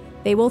hygiene.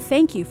 They will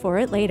thank you for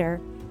it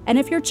later. And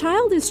if your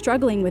child is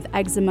struggling with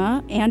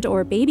eczema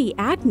and/or baby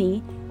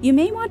acne, you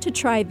may want to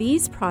try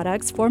these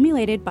products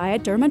formulated by a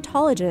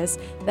dermatologist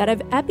that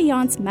have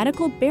Epionce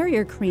Medical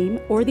Barrier Cream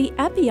or the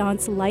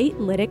Epionce Light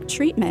Lytic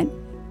Treatment.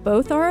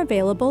 Both are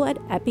available at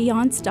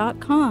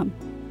epionce.com.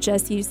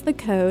 Just use the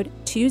code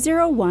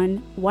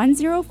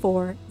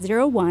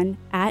 201-10401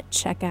 at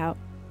checkout.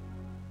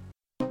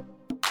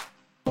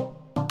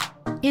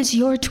 Is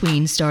your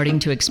tween starting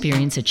to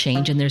experience a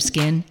change in their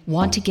skin?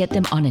 Want to get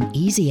them on an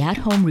easy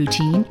at-home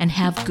routine and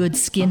have good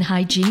skin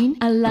hygiene?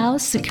 Allow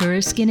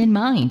Sakura Skin in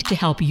Mind to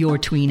help your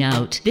tween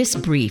out. This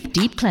brief,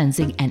 deep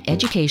cleansing and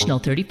educational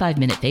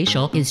 35-minute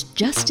facial is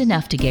just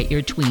enough to get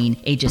your tween,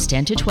 ages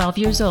 10 to 12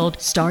 years old,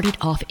 started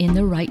off in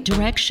the right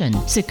direction.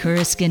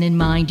 Sakura Skin in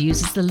Mind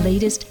uses the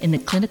latest in the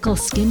clinical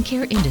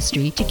skincare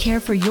industry to care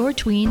for your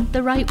tween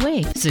the right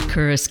way.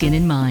 Sakura Skin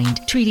in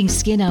Mind, treating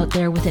skin out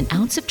there with an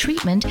ounce of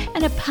treatment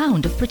and a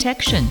pound of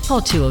protection. Call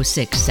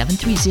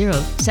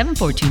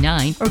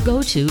 206-730-7429 or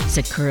go to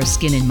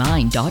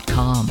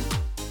sakuraskininmind.com.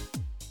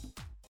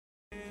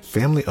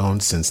 Family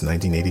owned since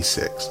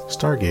 1986,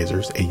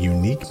 Stargazers, a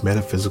unique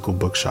metaphysical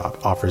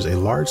bookshop, offers a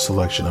large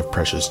selection of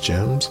precious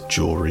gems,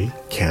 jewelry,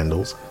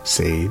 candles,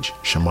 sage,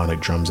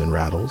 shamanic drums and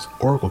rattles,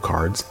 oracle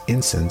cards,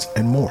 incense,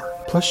 and more.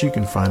 Plus, you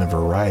can find a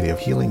variety of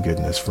healing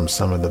goodness from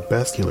some of the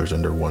best healers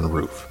under one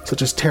roof,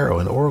 such as tarot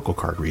and oracle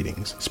card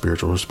readings,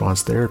 spiritual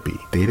response therapy,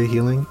 data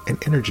healing,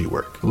 and energy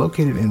work.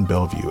 Located in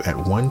Bellevue at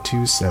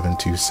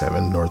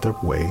 12727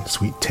 Northup Way,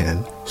 Suite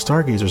 10,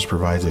 Stargazers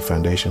provides a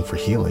foundation for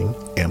healing,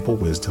 ample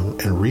wisdom,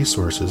 and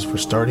resources for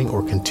starting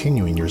or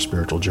continuing your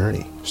spiritual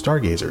journey.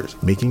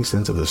 Stargazers, making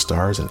sense of the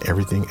stars and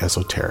everything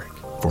esoteric.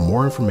 For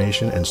more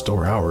information and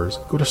store hours,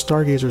 go to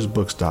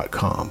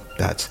stargazersbooks.com.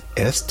 That's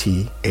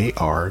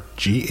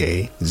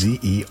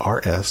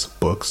STARGAZERS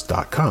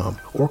books.com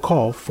or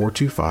call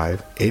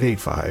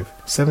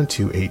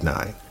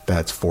 425-885-7289.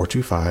 That's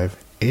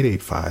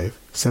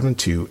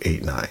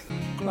 425-885-7289.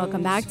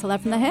 Welcome back to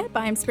Love From The Hyp.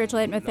 I'm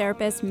spiritual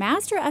hypnotherapist,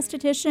 master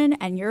esthetician,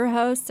 and your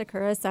host,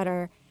 Sakura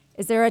Sutter.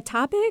 Is there a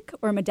topic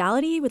or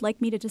modality you would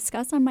like me to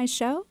discuss on my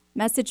show?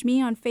 Message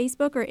me on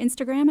Facebook or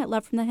Instagram at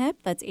Love From The Hyp.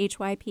 That's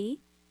HYP.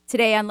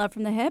 Today on Love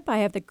From The Hyp, I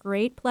have the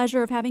great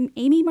pleasure of having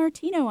Amy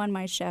Martino on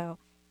my show.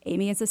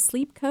 Amy is a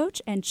sleep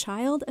coach and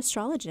child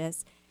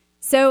astrologist.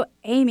 So,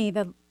 Amy,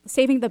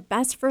 saving the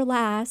best for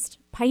last,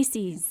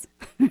 Pisces,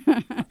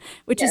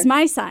 which is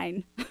my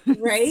sign.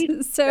 Right.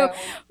 So,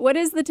 what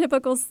is the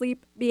typical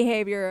sleep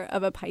behavior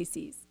of a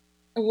Pisces?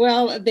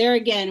 Well, there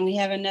again, we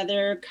have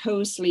another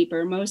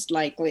co-sleeper, most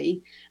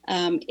likely.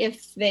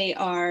 If they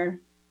are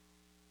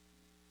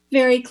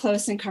very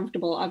close and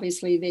comfortable,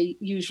 obviously they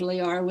usually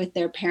are with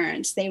their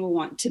parents, they will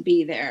want to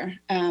be there.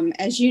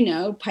 As you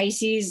know,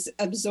 Pisces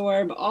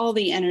absorb all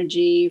the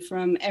energy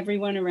from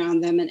everyone around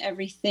them and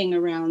everything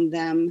around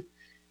them.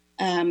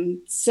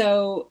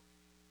 So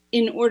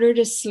in order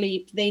to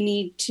sleep, they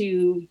need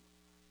to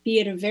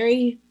be at a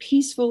very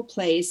peaceful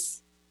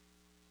place.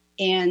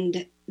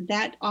 And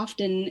that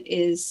often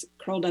is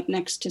curled up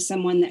next to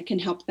someone that can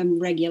help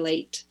them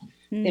regulate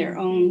their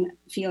own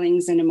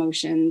feelings and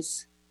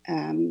emotions.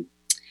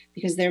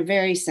 Because they're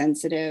very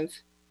sensitive.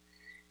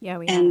 Yeah,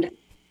 we and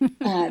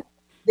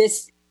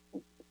this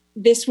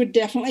would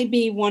definitely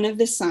be one of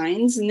the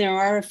signs, and there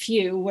are a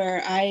few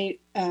where I,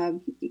 of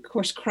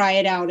course, cry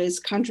it out is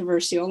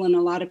controversial, and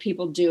a lot of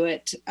people do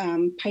it.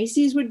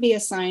 Pisces would be a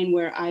sign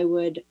where I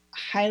would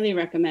highly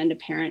recommend a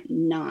parent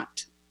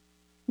not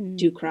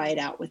do cry it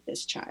out with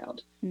this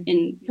child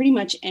in pretty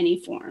much any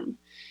form.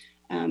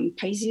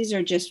 Pisces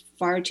are just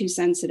far too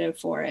sensitive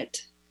for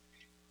it.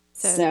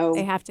 So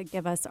they have to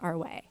give us our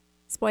way.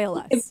 Spoil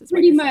us.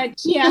 Pretty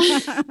much, yeah.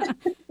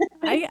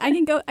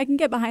 I can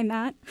get behind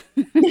that.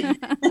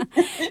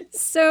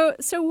 So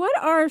what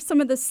are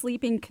some of the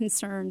sleeping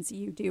concerns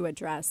you do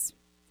address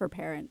for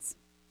parents?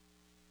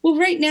 Well,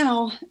 right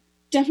now,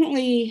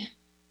 definitely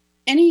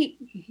any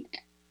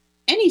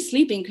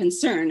sleeping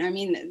concern. I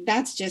mean,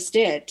 that's just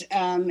it.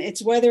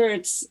 It's whether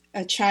it's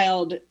a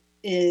child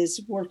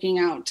is working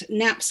out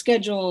nap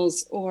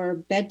schedules or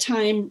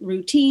bedtime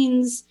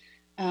routines,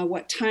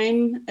 what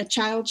time a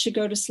child should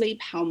go to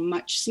sleep, how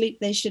much sleep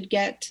they should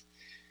get,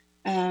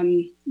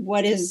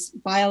 what is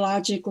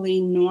biologically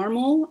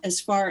normal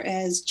as far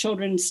as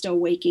children still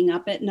waking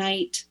up at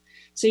night.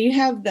 So you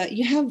have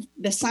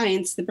the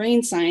science, the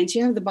brain science,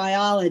 you have the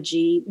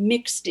biology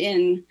mixed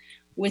in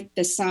with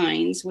the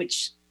signs,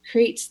 which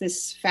creates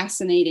this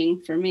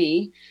fascinating, for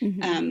me,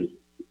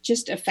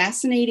 just a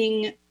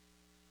fascinating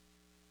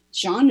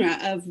genre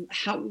of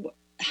how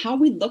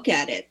we look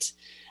at it.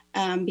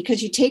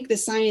 Because you take the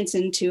science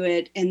into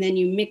it and then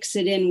you mix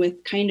it in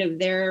with kind of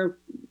their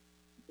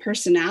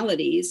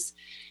personalities,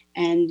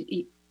 and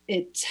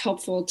it's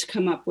helpful to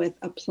come up with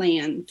a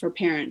plan for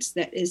parents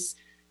that is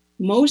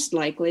most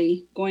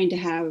likely going to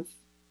have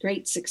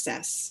great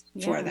success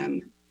for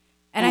them.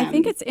 And I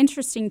think it's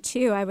interesting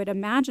too. I would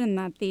imagine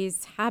that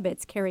these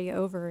habits carry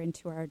over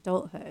into our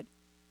adulthood,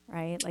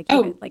 right? Like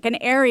like an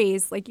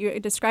Aries, like you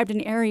described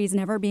an Aries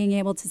never being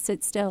able to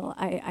sit still.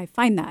 I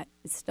find that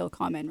is still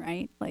common,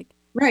 right?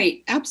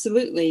 Right.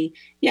 Absolutely.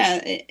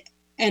 Yeah.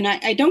 And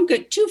I don't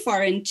get too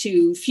far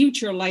into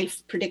future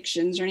life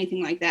predictions or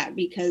anything like that,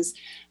 because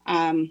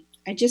I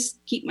just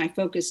keep my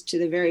focus to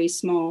the very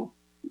small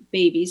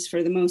babies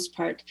for the most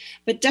part.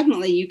 But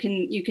definitely you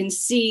can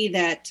see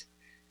that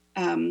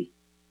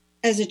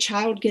as a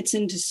child gets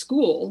into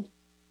school,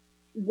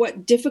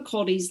 what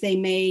difficulties they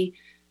may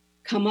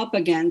come up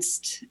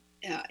against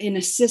in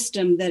a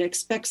system that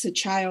expects a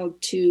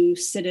child to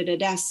sit at a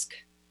desk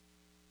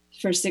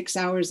for 6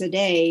 hours a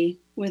day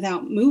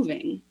without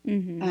moving.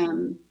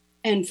 Mm-hmm.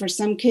 And for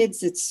some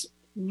kids, it's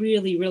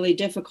really, really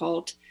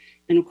difficult.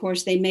 And of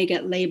course, they may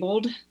get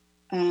labeled.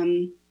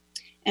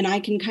 And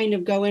I can kind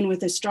of go in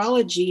with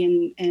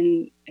astrology,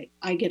 and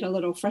I get a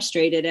little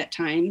frustrated at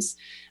times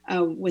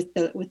with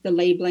the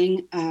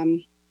labeling,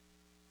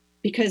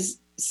 because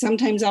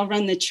sometimes I'll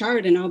run the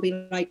chart and I'll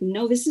be like,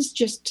 no, this is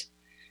just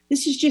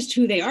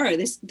who they are.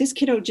 This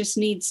kiddo just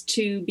needs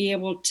to be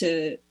able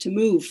to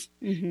move.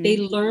 Mm-hmm. They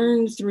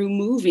learn through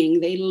moving.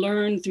 They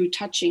learn through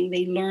touching.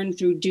 They learn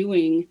through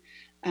doing.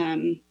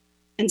 And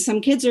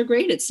some kids are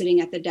great at sitting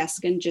at the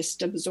desk and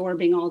just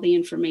absorbing all the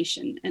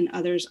information, and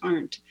others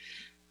aren't.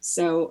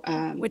 So,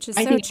 which is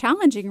so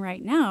challenging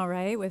right now,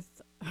 right? With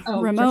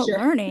remote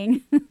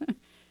learning.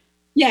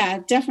 Yeah,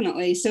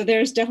 definitely. So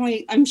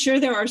I'm sure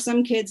there are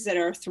some kids that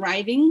are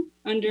thriving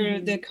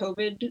under the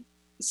COVID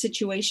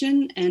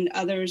situation and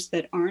others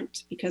that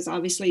aren't, because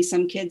obviously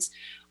some kids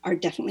are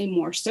definitely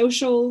more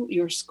social.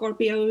 Your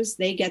Scorpios,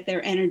 they get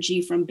their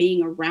energy from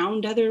being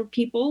around other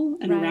people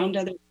and around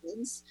other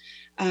kids.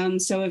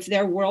 So if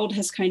their world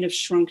has kind of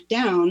shrunk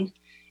down,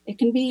 it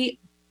can be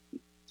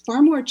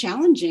far more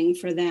challenging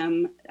for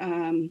them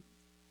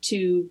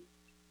to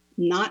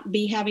not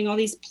be having all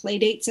these play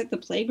dates at the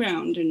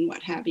playground and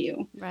what have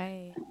you.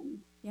 Right.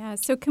 Yeah.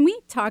 So can we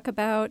talk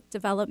about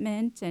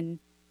development and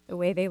the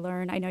way they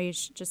learn? I know you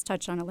just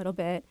touched on a little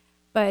bit,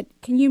 but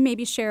can you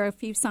maybe share a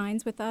few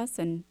signs with us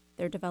and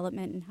their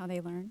development and how they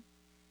learn?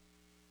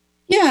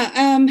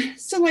 Yeah.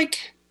 So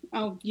like,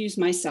 I'll use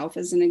myself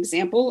as an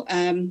example.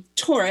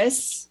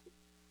 Taurus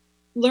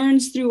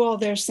learns through all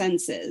their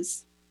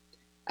senses.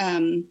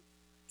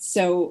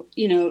 So,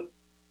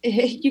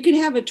 you could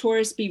have a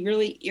Taurus be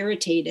really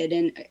irritated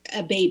and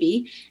a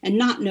baby and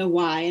not know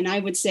why. And I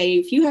would say,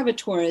 if you have a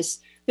Taurus,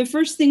 the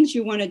first things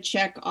you want to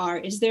check are,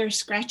 is there a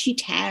scratchy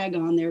tag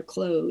on their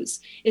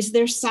clothes? Is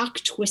their sock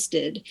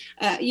twisted?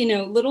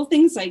 Little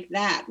things like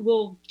that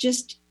will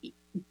just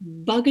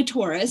bug a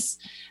Taurus.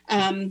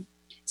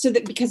 So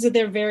that because of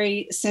their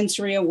very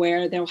sensory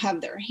aware, they'll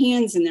have their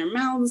hands in their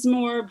mouths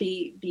more,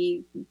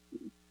 be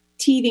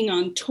teething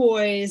on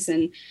toys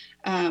and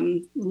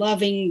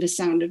loving the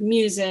sound of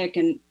music.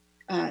 And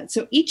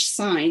so each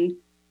sign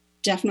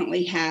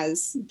definitely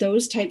has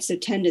those types of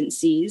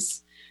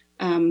tendencies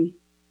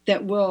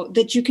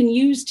that you can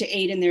use to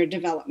aid in their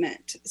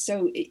development.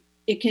 So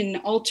it can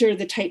alter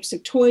the types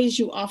of toys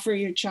you offer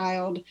your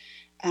child.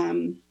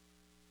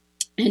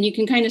 And you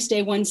can kind of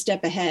stay one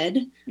step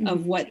ahead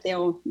of what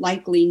they'll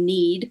likely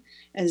need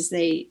as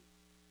they,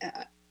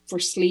 for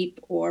sleep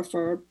or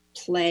for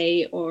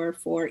play or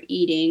for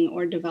eating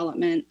or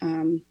development.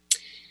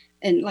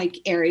 And like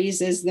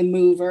Aries is the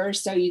mover.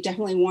 So you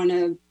definitely want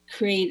to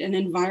create an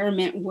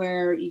environment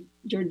where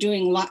you're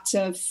doing lots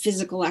of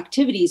physical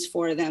activities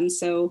for them.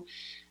 So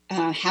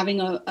having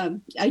a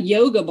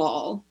yoga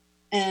ball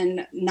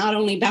and not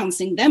only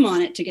bouncing them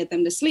on it to get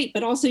them to sleep,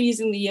 but also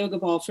using the yoga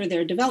ball for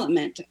their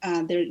development.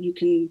 You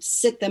can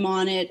sit them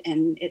on it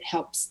and it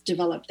helps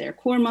develop their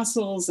core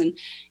muscles, and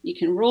you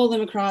can roll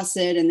them across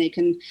it, and they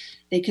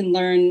can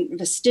learn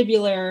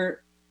vestibular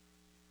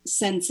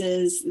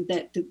senses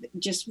that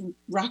just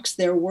rocks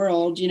their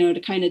world, to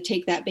kind of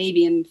take that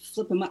baby and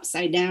flip them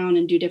upside down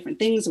and do different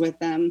things with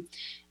them.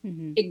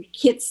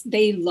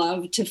 They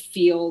love to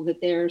feel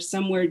that they're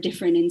somewhere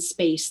different in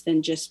space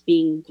than just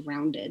being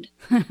grounded.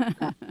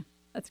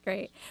 That's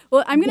great.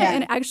 Well, I'm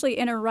going to actually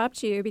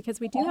interrupt you because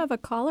we do have a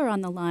caller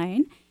on the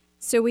line.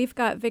 So we've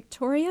got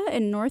Victoria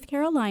in North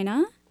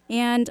Carolina,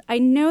 and I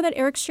know that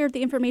Eric shared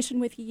the information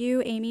with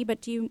you, Amy,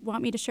 but do you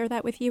want me to share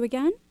that with you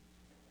again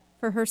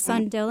for her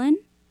son, Dylan?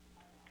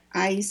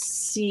 I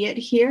see it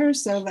here,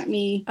 so let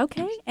me...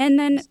 Okay, and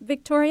then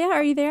Victoria,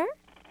 are you there?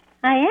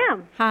 I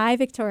am. Hi,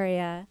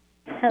 Victoria.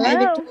 Hello. Hi,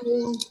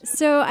 Victoria.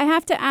 So I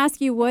have to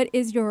ask you, what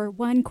is your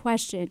one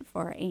question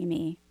for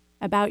Amy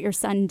about your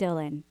son,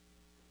 Dylan?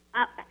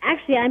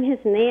 Actually, I'm his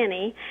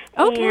nanny,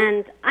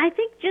 and I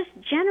think just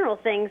general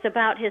things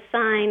about his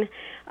sign,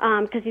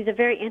 because he's a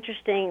very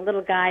interesting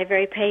little guy,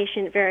 very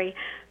patient, very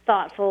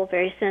thoughtful,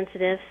 very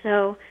sensitive.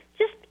 So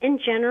just in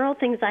general,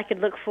 things I could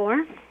look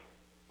for.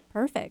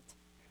 Perfect.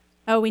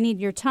 Oh, we need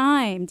your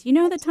time. Do you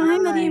know the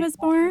time that he was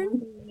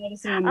born?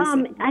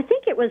 I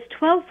think it was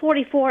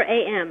 12:44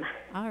 a.m.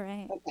 All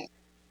right. Okay.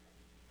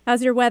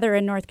 How's your weather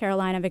in North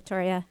Carolina,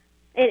 Victoria?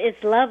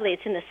 It's lovely.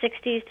 It's in the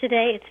 60s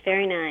today. It's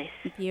very nice.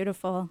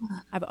 Beautiful.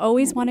 I've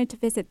always wanted to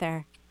visit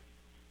there.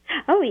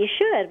 Oh, you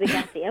should. We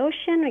got the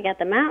ocean. We got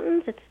the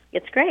mountains.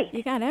 It's great.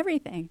 You got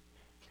everything.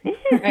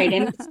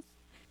 Right.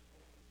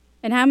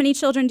 And how many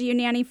children do you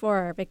nanny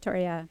for,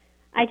 Victoria?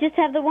 I just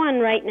have the one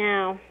right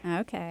now.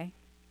 Okay.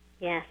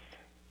 Yes.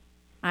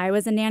 I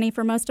was a nanny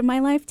for most of my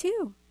life,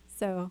 too.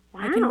 So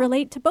Wow. I can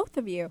relate to both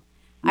of you.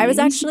 I was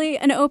actually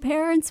an au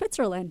pair in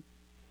Switzerland,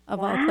 of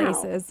all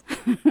places.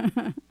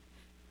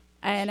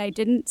 And I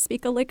didn't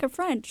speak a lick of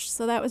French,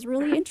 so that was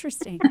really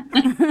interesting.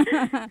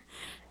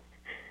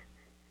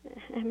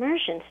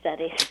 Immersion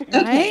studies.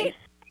 Okay. Right?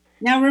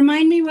 Now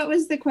remind me, what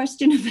was the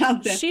question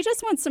about this? She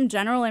just wants some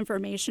general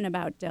information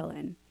about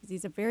Dylan, because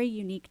he's a very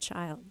unique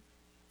child.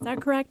 Is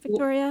that correct,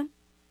 Victoria?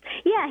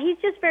 Yeah, he's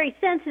just very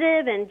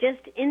sensitive and just,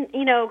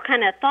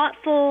 kind of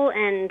thoughtful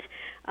and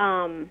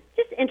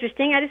just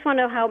interesting. I just want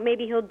to know how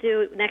maybe he'll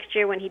do next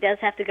year when he does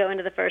have to go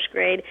into the first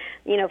grade,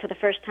 for the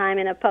first time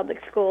in a public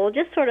school.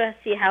 Just sort of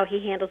see how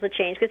he handles the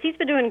change, because he's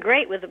been doing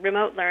great with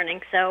remote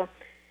learning. So,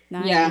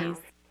 Nice. Yeah.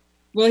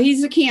 Well,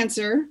 he's a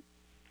Cancer.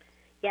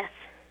 yes.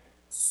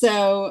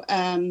 So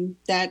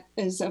that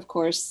is, of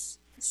course,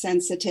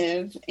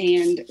 sensitive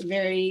and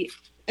very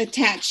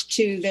attached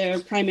to their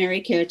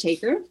primary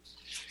caretaker.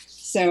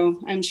 So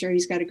I'm sure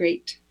he's got a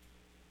great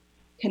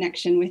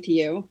connection with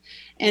you.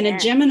 And a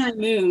Gemini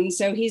moon.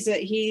 So he's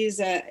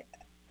a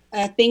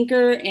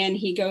thinker, and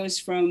he goes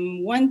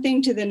from one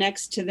thing to the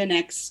next, to the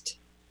next,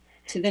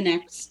 to the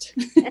next,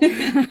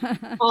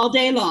 all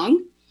day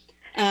long.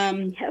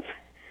 Yep.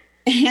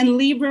 And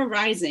Libra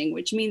rising,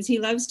 which means he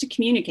loves to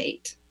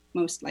communicate,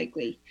 most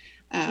likely.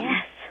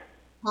 Yes.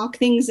 Talk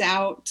things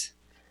out.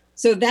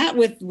 So that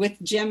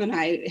with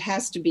Gemini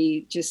has to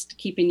be just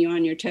keeping you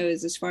on your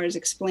toes as far as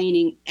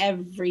explaining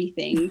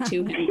everything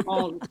to him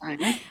all the time.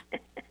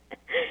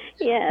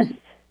 Yes.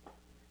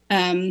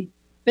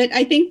 But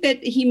I think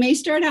that he may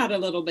start out a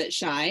little bit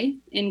shy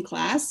in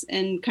class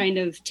and kind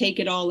of take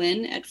it all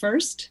in at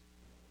first.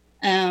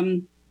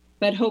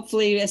 But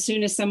hopefully as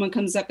soon as someone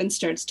comes up and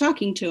starts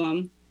talking to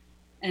him,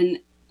 and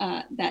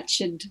that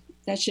should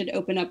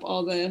open up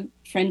all the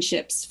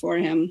friendships for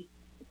him.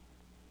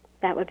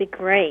 That would be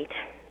great.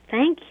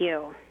 Thank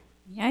you.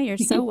 Yeah, you're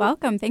so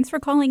welcome. Thanks for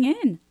calling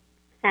in.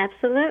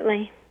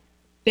 Absolutely.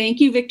 Thank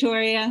you,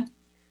 Victoria.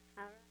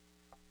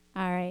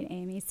 All right,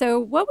 Amy.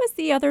 So what was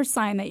the other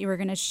sign that you were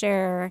going to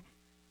share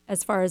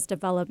as far as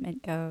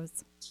development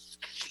goes?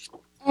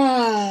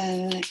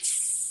 Let's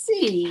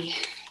see.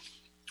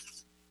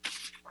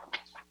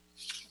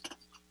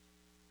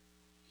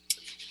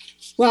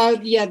 Well,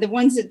 yeah, the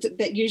ones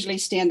that usually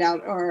stand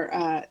out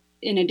are,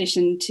 in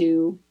addition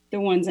to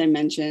the ones I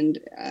mentioned,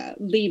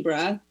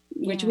 Libra,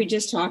 which we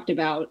just talked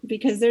about,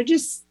 because they're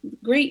just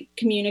great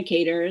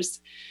communicators.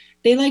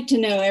 They like to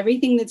know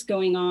everything that's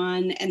going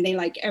on, and they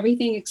like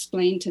everything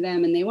explained to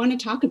them, and they want to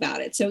talk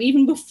about it. So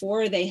even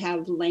before they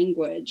have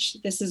language,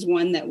 this is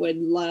one that would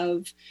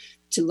love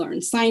to learn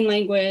sign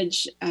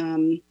language,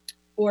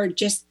 or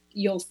just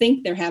you'll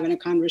think they're having a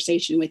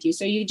conversation with you.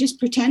 So you just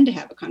pretend to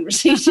have a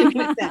conversation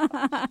with them,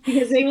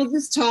 because they will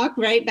just talk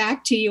right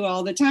back to you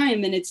all the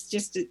time. And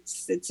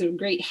it's a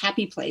great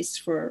happy place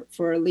for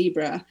a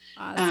Libra.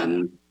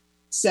 Awesome.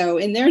 So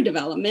in their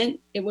development,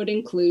 it would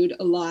include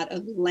a lot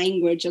of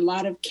language, a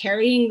lot of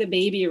carrying the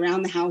baby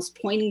around the house,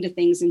 pointing to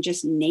things and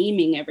just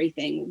naming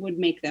everything would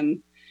make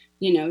them,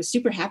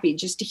 super happy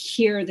just to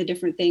hear the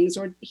different things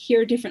or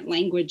hear different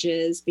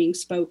languages being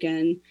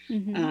spoken.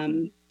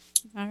 Mm-hmm.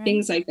 All right.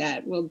 Things like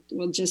that. We'll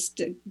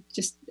just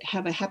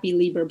have a happy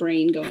Libra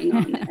brain going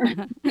on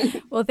there.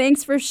 Well,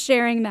 thanks for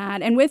sharing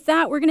that. And with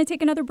that, we're going to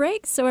take another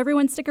break. So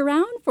everyone stick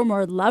around for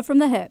more Love from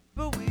the Hyp.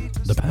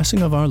 The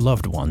passing of our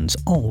loved ones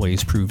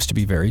always proves to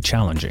be very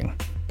challenging,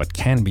 but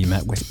can be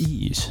met with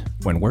ease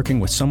when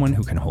working with someone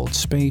who can hold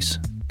space,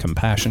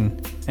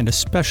 compassion, and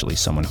especially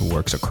someone who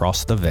works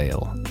across the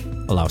veil.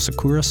 Allow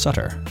Sakura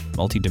Sutter,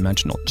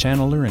 multidimensional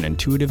channeler and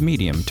intuitive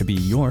medium, to be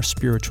your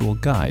spiritual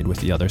guide with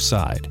the other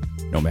side.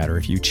 No matter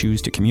if you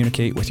choose to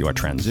communicate with your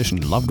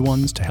transitioned loved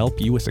ones to help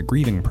you with the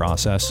grieving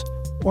process,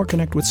 or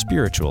connect with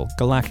spiritual,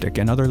 galactic,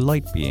 and other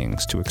light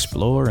beings to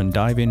explore and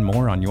dive in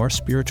more on your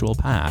spiritual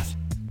path,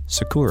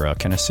 Sakura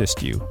can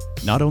assist you.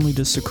 Not only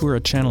does Sakura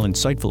channel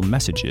insightful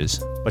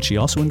messages, but she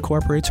also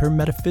incorporates her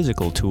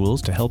metaphysical tools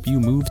to help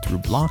you move through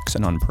blocks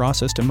and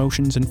unprocessed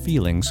emotions and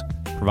feelings,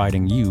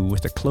 providing you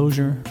with a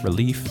closure,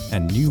 relief,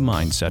 and new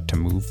mindset to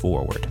move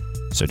forward.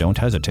 So don't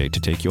hesitate to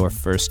take your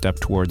first step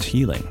towards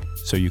healing,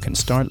 so you can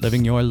start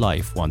living your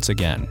life once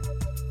again.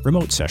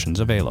 Remote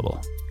sessions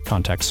available.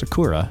 Contact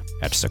Sakura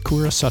at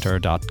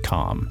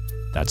sakurasutter.com.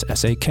 That's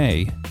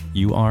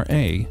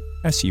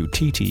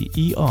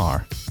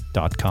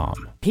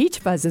SAKURASUTTER.com. Peach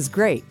fuzz is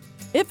great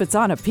if it's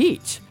on a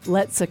peach.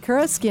 Let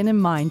Sakura Skin and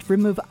Mind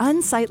remove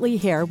unsightly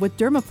hair with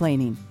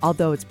dermaplaning.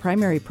 Although its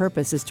primary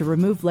purpose is to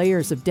remove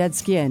layers of dead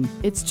skin,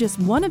 it's just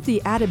one of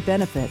the added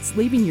benefits,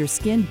 leaving your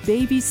skin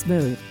baby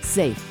smooth,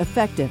 safe,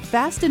 effective,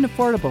 fast, and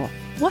affordable.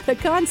 What a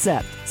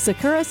concept!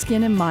 Sakura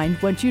Skin and Mind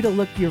wants you to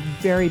look your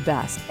very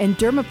best, and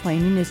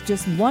dermaplaning is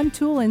just one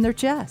tool in their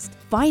chest.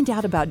 Find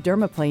out about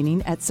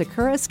dermaplaning at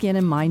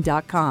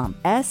sakuraskinandmind.com.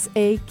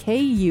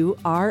 SAKURA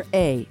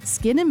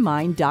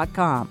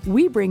skinandmind.com.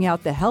 We bring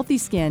out the healthy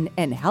skin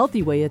and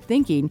healthy way of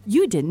thinking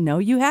you didn't know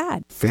you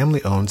had.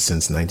 Family owned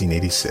since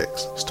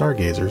 1986,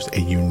 Stargazers, a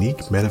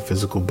unique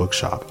metaphysical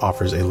bookshop,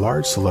 offers a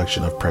large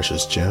selection of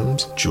precious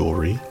gems,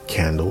 jewelry,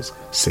 candles,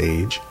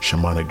 sage,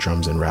 shamanic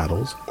drums and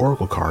rattles,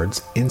 oracle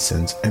cards,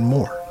 incense, and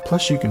more.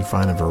 Plus, you can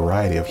find a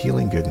variety of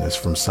healing goodness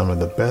from some of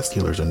the best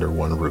healers under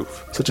one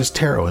roof, such as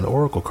tarot and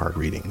oracle card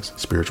readings,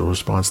 spiritual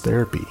response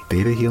therapy,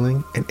 data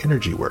healing, and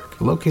energy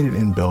work. Located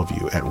in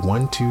Bellevue at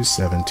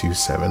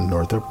 12727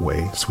 Northup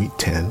Way, Suite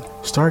 10,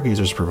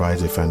 Stargazers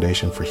provides a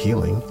foundation for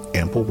healing,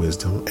 ample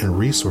wisdom, and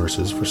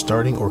resources for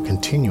starting or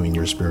continuing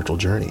your spiritual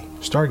journey.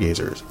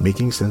 Stargazers,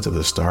 making sense of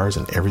the stars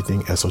and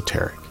everything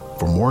esoteric.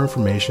 For more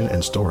information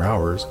and store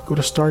hours, go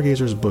to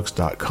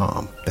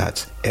stargazersbooks.com.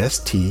 That's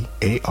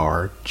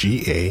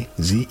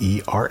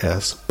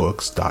STARGAZERS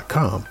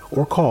books.com,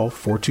 or call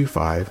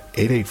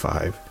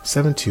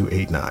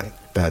 425-885-7289.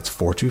 That's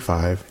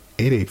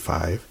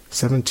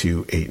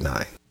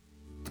 425-885-7289.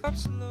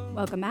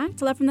 Welcome back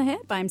to Love From The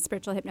Hyp. I'm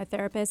spiritual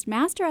hypnotherapist,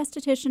 master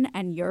esthetician,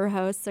 and your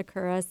host,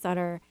 Sakura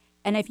Sutter.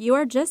 And if you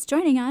are just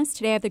joining us,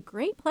 today I have the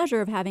great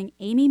pleasure of having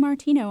Amy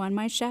Martino on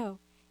my show.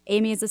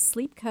 Amy is a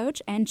sleep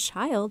coach and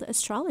child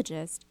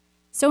astrologist.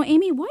 So,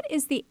 Amy, what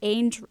is the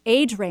age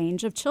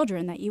range of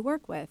children that you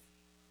work with?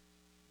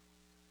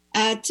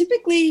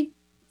 Typically,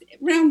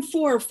 around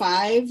 4 or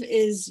 5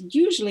 is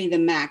usually the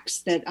max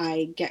that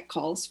I get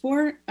calls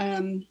for.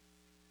 From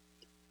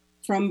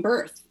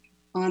birth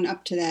on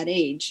up to that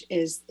age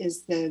is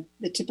the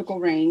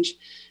typical range.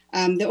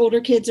 The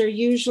older kids are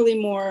usually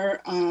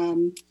more,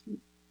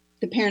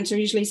 the parents are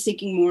usually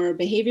seeking more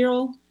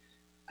behavioral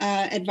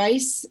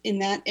advice in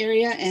that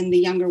area, and the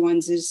younger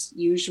ones is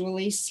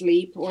usually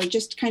sleep or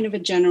just kind of a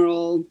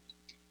general,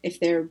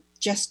 if they're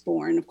just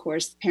born, of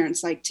course,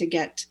 parents like to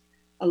get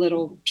a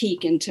little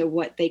peek into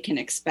what they can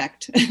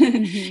expect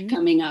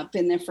coming up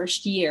in their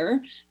first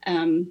year.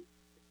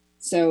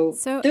 So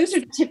those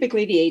are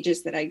typically the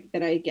ages that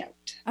I get.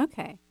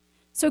 Okay.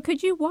 So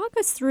could you walk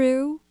us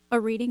through a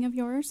reading of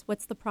yours?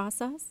 What's the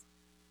process?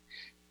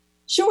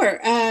 Sure.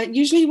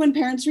 Usually when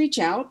parents reach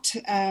out,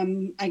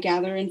 I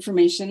gather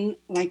information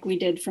like we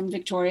did from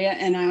Victoria,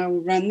 and I'll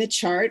run the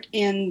chart,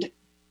 and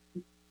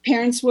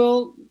parents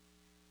will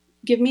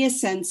give me a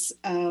sense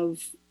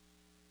of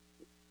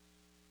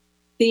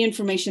the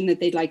information that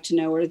they'd like to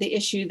know or the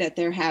issue that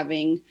they're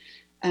having,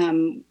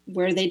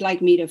 where they'd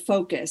like me to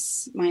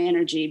focus my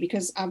energy,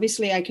 because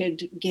obviously I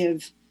could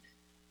give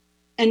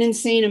an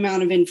insane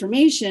amount of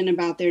information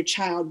about their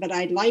child, but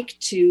I'd like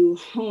to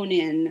hone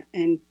in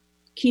and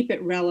keep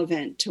it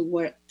relevant to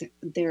what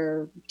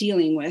they're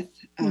dealing with,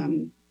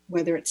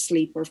 whether it's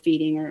sleep or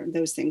feeding or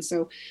those things.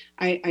 So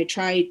I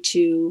try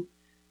to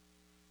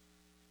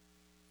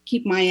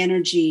keep my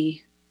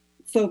energy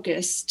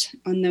focused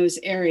on those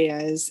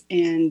areas.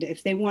 And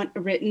if they want a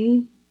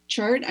written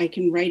chart, I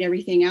can write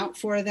everything out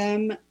for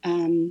them.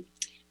 But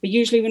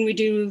usually when we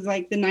do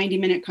like the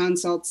 90-minute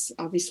consults,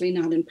 obviously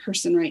not in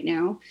person right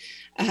now,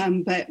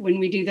 but when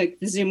we do the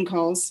Zoom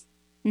calls,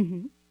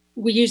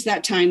 we use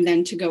that time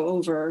then to go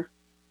over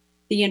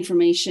the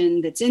information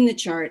that's in the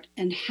chart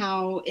and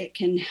how it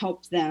can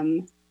help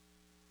them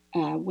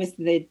with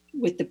the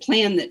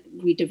plan that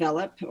we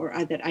develop or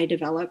that I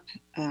develop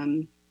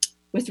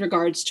with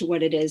regards to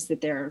what it is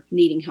that they're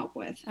needing help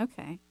with.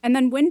 Okay. And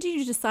then when do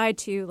you decide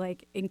to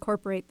like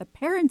incorporate the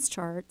parents'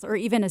 charts or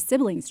even a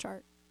siblings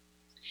chart?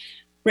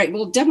 Right.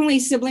 Well, definitely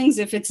siblings,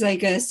 if it's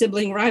like a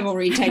sibling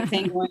rivalry type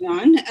thing going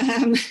on,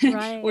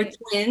 right. Or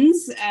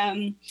twins.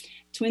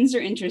 Twins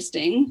are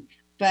interesting,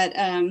 but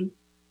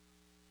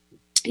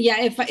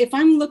yeah, if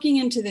I'm looking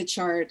into the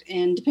chart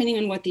and depending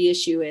on what the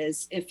issue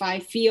is, if I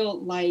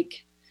feel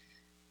like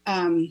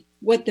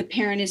what the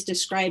parent is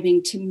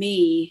describing to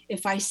me,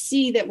 if I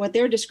see that what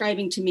they're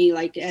describing to me,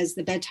 like as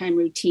the bedtime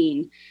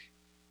routine,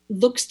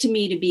 looks to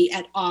me to be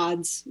at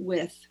odds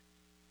with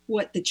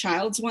what the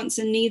child's wants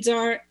and needs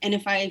are, and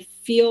if I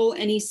feel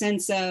any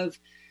sense of,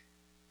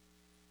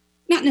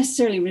 not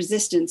necessarily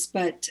resistance,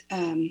 but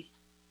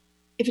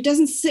if it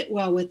doesn't sit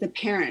well with the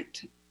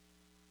parent,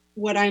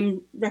 what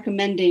I'm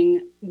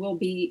recommending will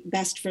be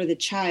best for the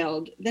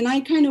child, then I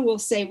kind of will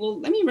say, well,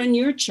 let me run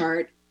your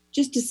chart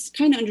just to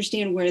kind of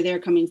understand where they're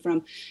coming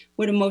from,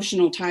 what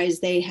emotional ties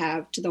they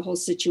have to the whole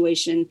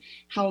situation,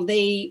 how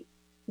they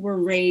were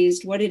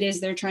raised, what it is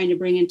they're trying to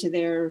bring into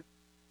to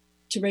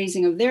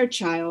raising of their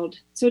child.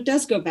 So it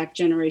does go back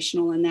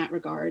generational in that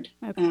regard.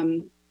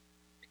 Okay.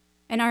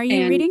 And are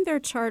you reading their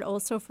chart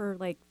also for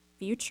like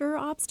future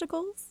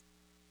obstacles?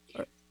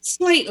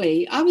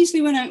 Slightly.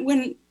 Obviously,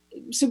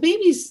 so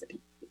babies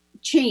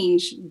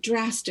change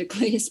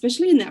drastically,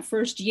 especially in that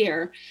first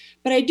year.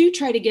 But I do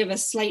try to give a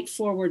slight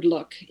forward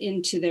look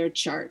into their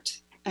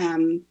chart.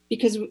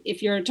 Because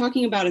if you're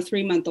talking about a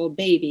 3-month-old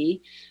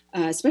baby,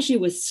 especially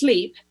with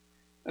sleep,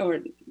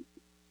 or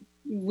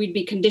we'd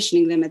be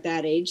conditioning them at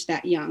that age,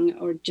 that young,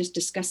 or just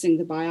discussing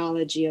the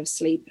biology of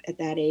sleep at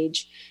that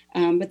age.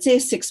 But say a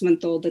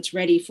 6-month-old that's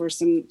ready for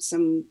some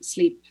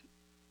sleep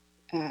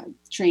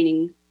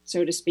training,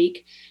 so to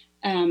speak.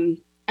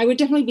 I would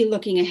definitely be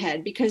looking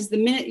ahead, because the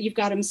minute you've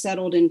got them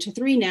settled into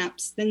 3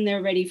 naps, then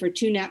they're ready for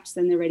 2 naps,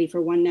 then they're ready for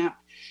 1 nap.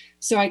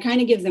 So I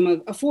kind of give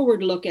them a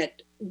forward look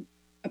at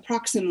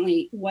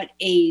approximately what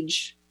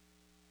age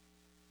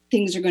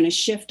things are going to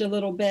shift a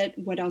little bit,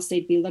 what else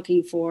they'd be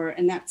looking for.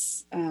 And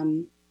that's,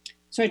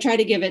 so I try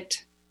to give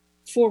it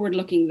forward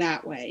looking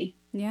that way.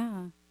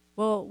 Yeah.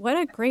 Well, what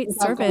a great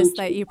service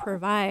that you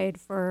provide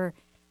for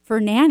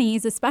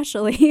nannies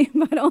especially,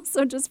 but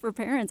also just for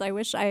parents. I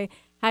wish I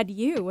had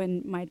you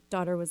when my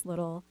daughter was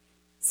little.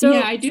 So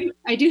yeah, I do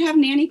have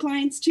nanny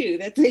clients too,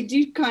 that they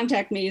do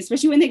contact me,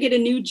 especially when they get a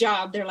new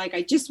job. They're like,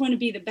 I just want to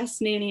be the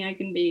best nanny I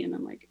can be. And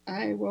I'm like,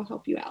 I will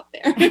help you out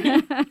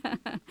there.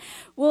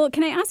 Well,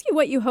 can I ask you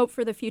what you hope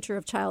for the future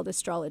of child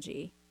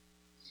astrology?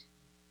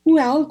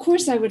 Well, of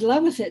course, I would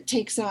love if it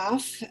takes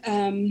off,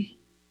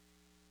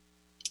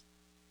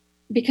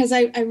 because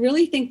I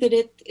really think that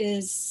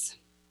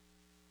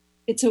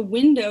it's a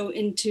window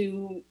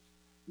into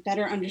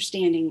better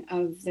understanding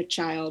of the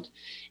child,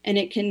 and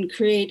it can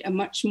create a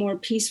much more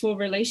peaceful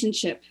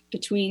relationship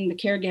between the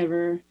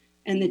caregiver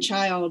and the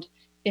child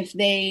if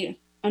they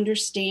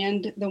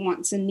understand the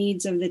wants and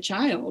needs of the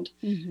child.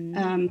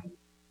 Mm-hmm.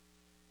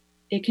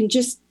 It can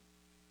just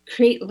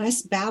create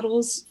less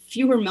battles,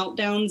 fewer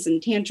meltdowns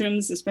and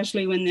tantrums,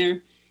 especially when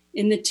they're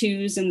in the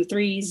 2s and the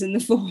 3s and the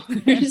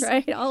 4s.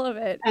 Right, all of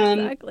it.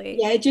 Exactly.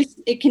 Yeah,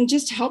 it can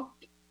just help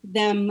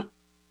them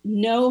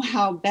know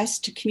how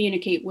best to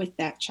communicate with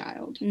that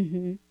child.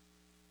 Mm-hmm.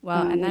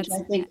 Well, and which I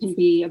think can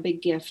be a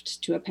big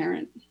gift to a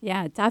parent.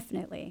 Yeah,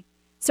 definitely.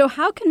 So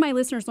how can my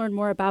listeners learn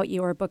more about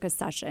you or book a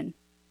session?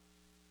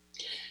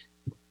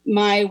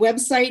 My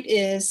website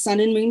is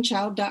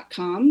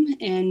sunandmoonchild.com,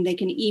 and they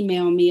can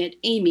email me at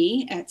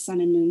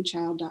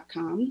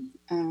amy@sunandmoonchild.com.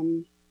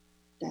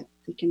 That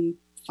they can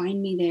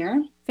find me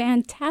there.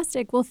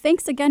 Fantastic. Well,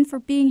 thanks again for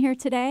being here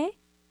today.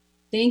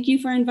 Thank you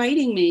for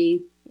inviting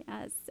me.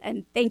 Yes,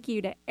 and thank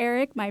you to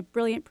Eric, my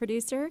brilliant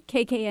producer,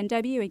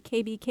 KKNW and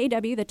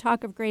KBKW, the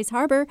Talk of Grays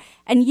Harbor,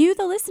 and you,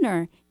 the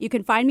listener. You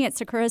can find me at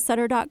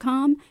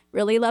sakurasutter.com.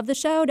 Really love the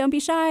show. Don't be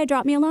shy.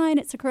 Drop me a line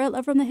at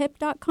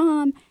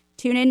sakura@lovefromthehyp.com.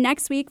 Tune in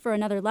next week for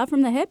another Love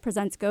From The Hyp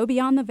presents Go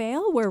Beyond the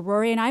Veil, where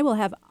Rory and I will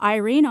have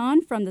Irene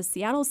on from the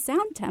Seattle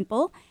Sound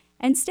Temple.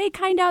 And stay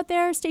kind out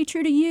there, stay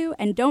true to you,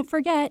 and don't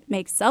forget,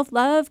 make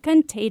self-love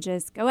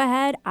contagious. Go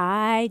ahead,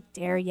 I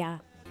dare ya.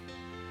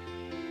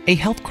 A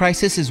health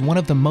crisis is one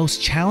of the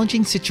most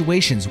challenging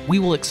situations we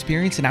will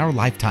experience in our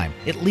lifetime.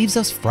 It leaves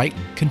us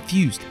frightened,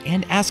 confused,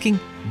 and asking,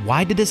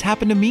 why did this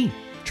happen to me?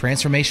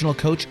 Transformational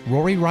coach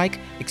Rory Reich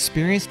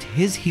experienced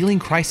his healing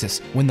crisis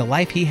when the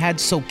life he had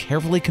so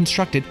carefully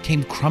constructed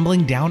came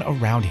crumbling down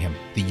around him.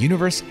 The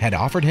universe had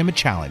offered him a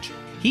challenge.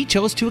 He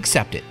chose to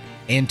accept it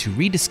and to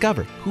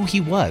rediscover who he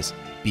was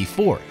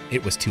before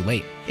it was too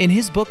late. In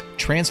his book,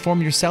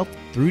 Transform Yourself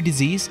Through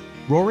Disease,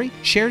 Rory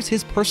shares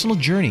his personal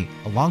journey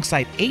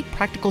alongside 8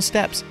 practical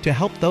steps to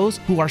help those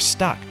who are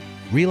stuck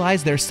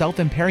realize their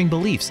self-impairing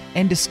beliefs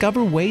and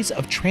discover ways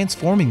of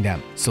transforming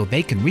them so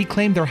they can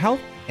reclaim their health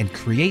and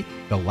create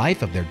the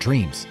life of their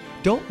dreams.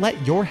 Don't let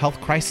your health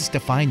crisis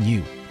define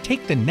you.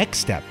 Take the next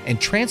step and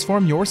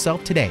transform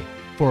yourself today.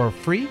 For a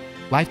free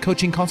life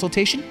coaching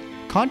consultation,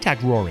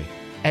 contact Rory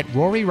at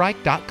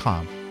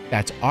roryreich.com.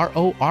 That's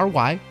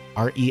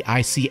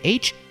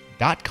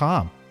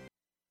RORYREICH.com.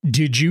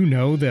 Did you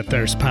know that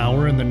there's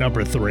power in the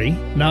number 3?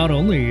 Not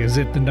only is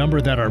it the number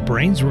that our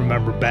brains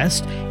remember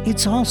best,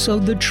 it's also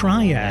the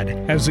triad,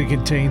 as it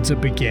contains a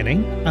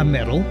beginning, a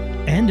middle,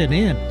 and an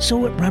end,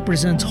 so it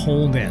represents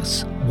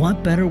wholeness.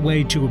 What better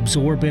way to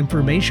absorb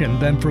information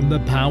than from the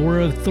power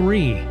of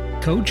 3?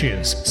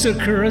 Coaches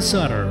Sakura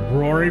Sutter,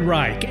 Rory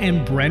Reich,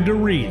 and Brenda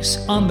Reese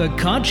on the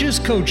Conscious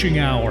Coaching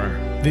Hour.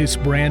 This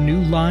brand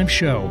new live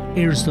show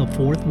airs the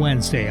 4th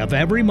Wednesday of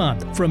every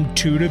month from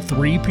 2 to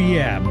 3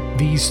 p.m.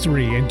 These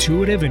 3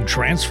 intuitive and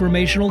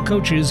transformational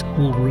coaches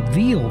will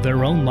reveal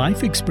their own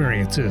life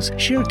experiences,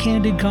 share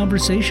candid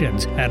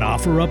conversations, and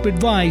offer up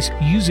advice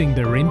using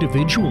their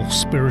individual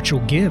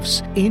spiritual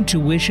gifts,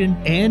 intuition,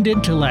 and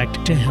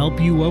intellect to help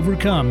you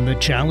overcome the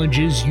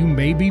challenges you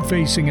may be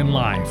facing in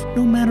life.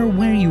 No matter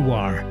where you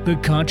are, the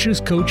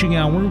Conscious Coaching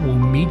Hour will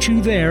meet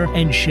you there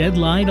and shed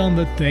light on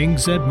the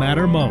things that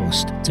matter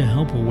most to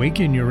help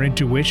awaken your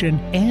intuition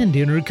and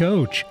inner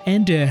coach,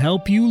 and to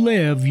help you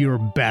live your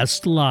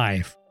best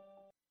life.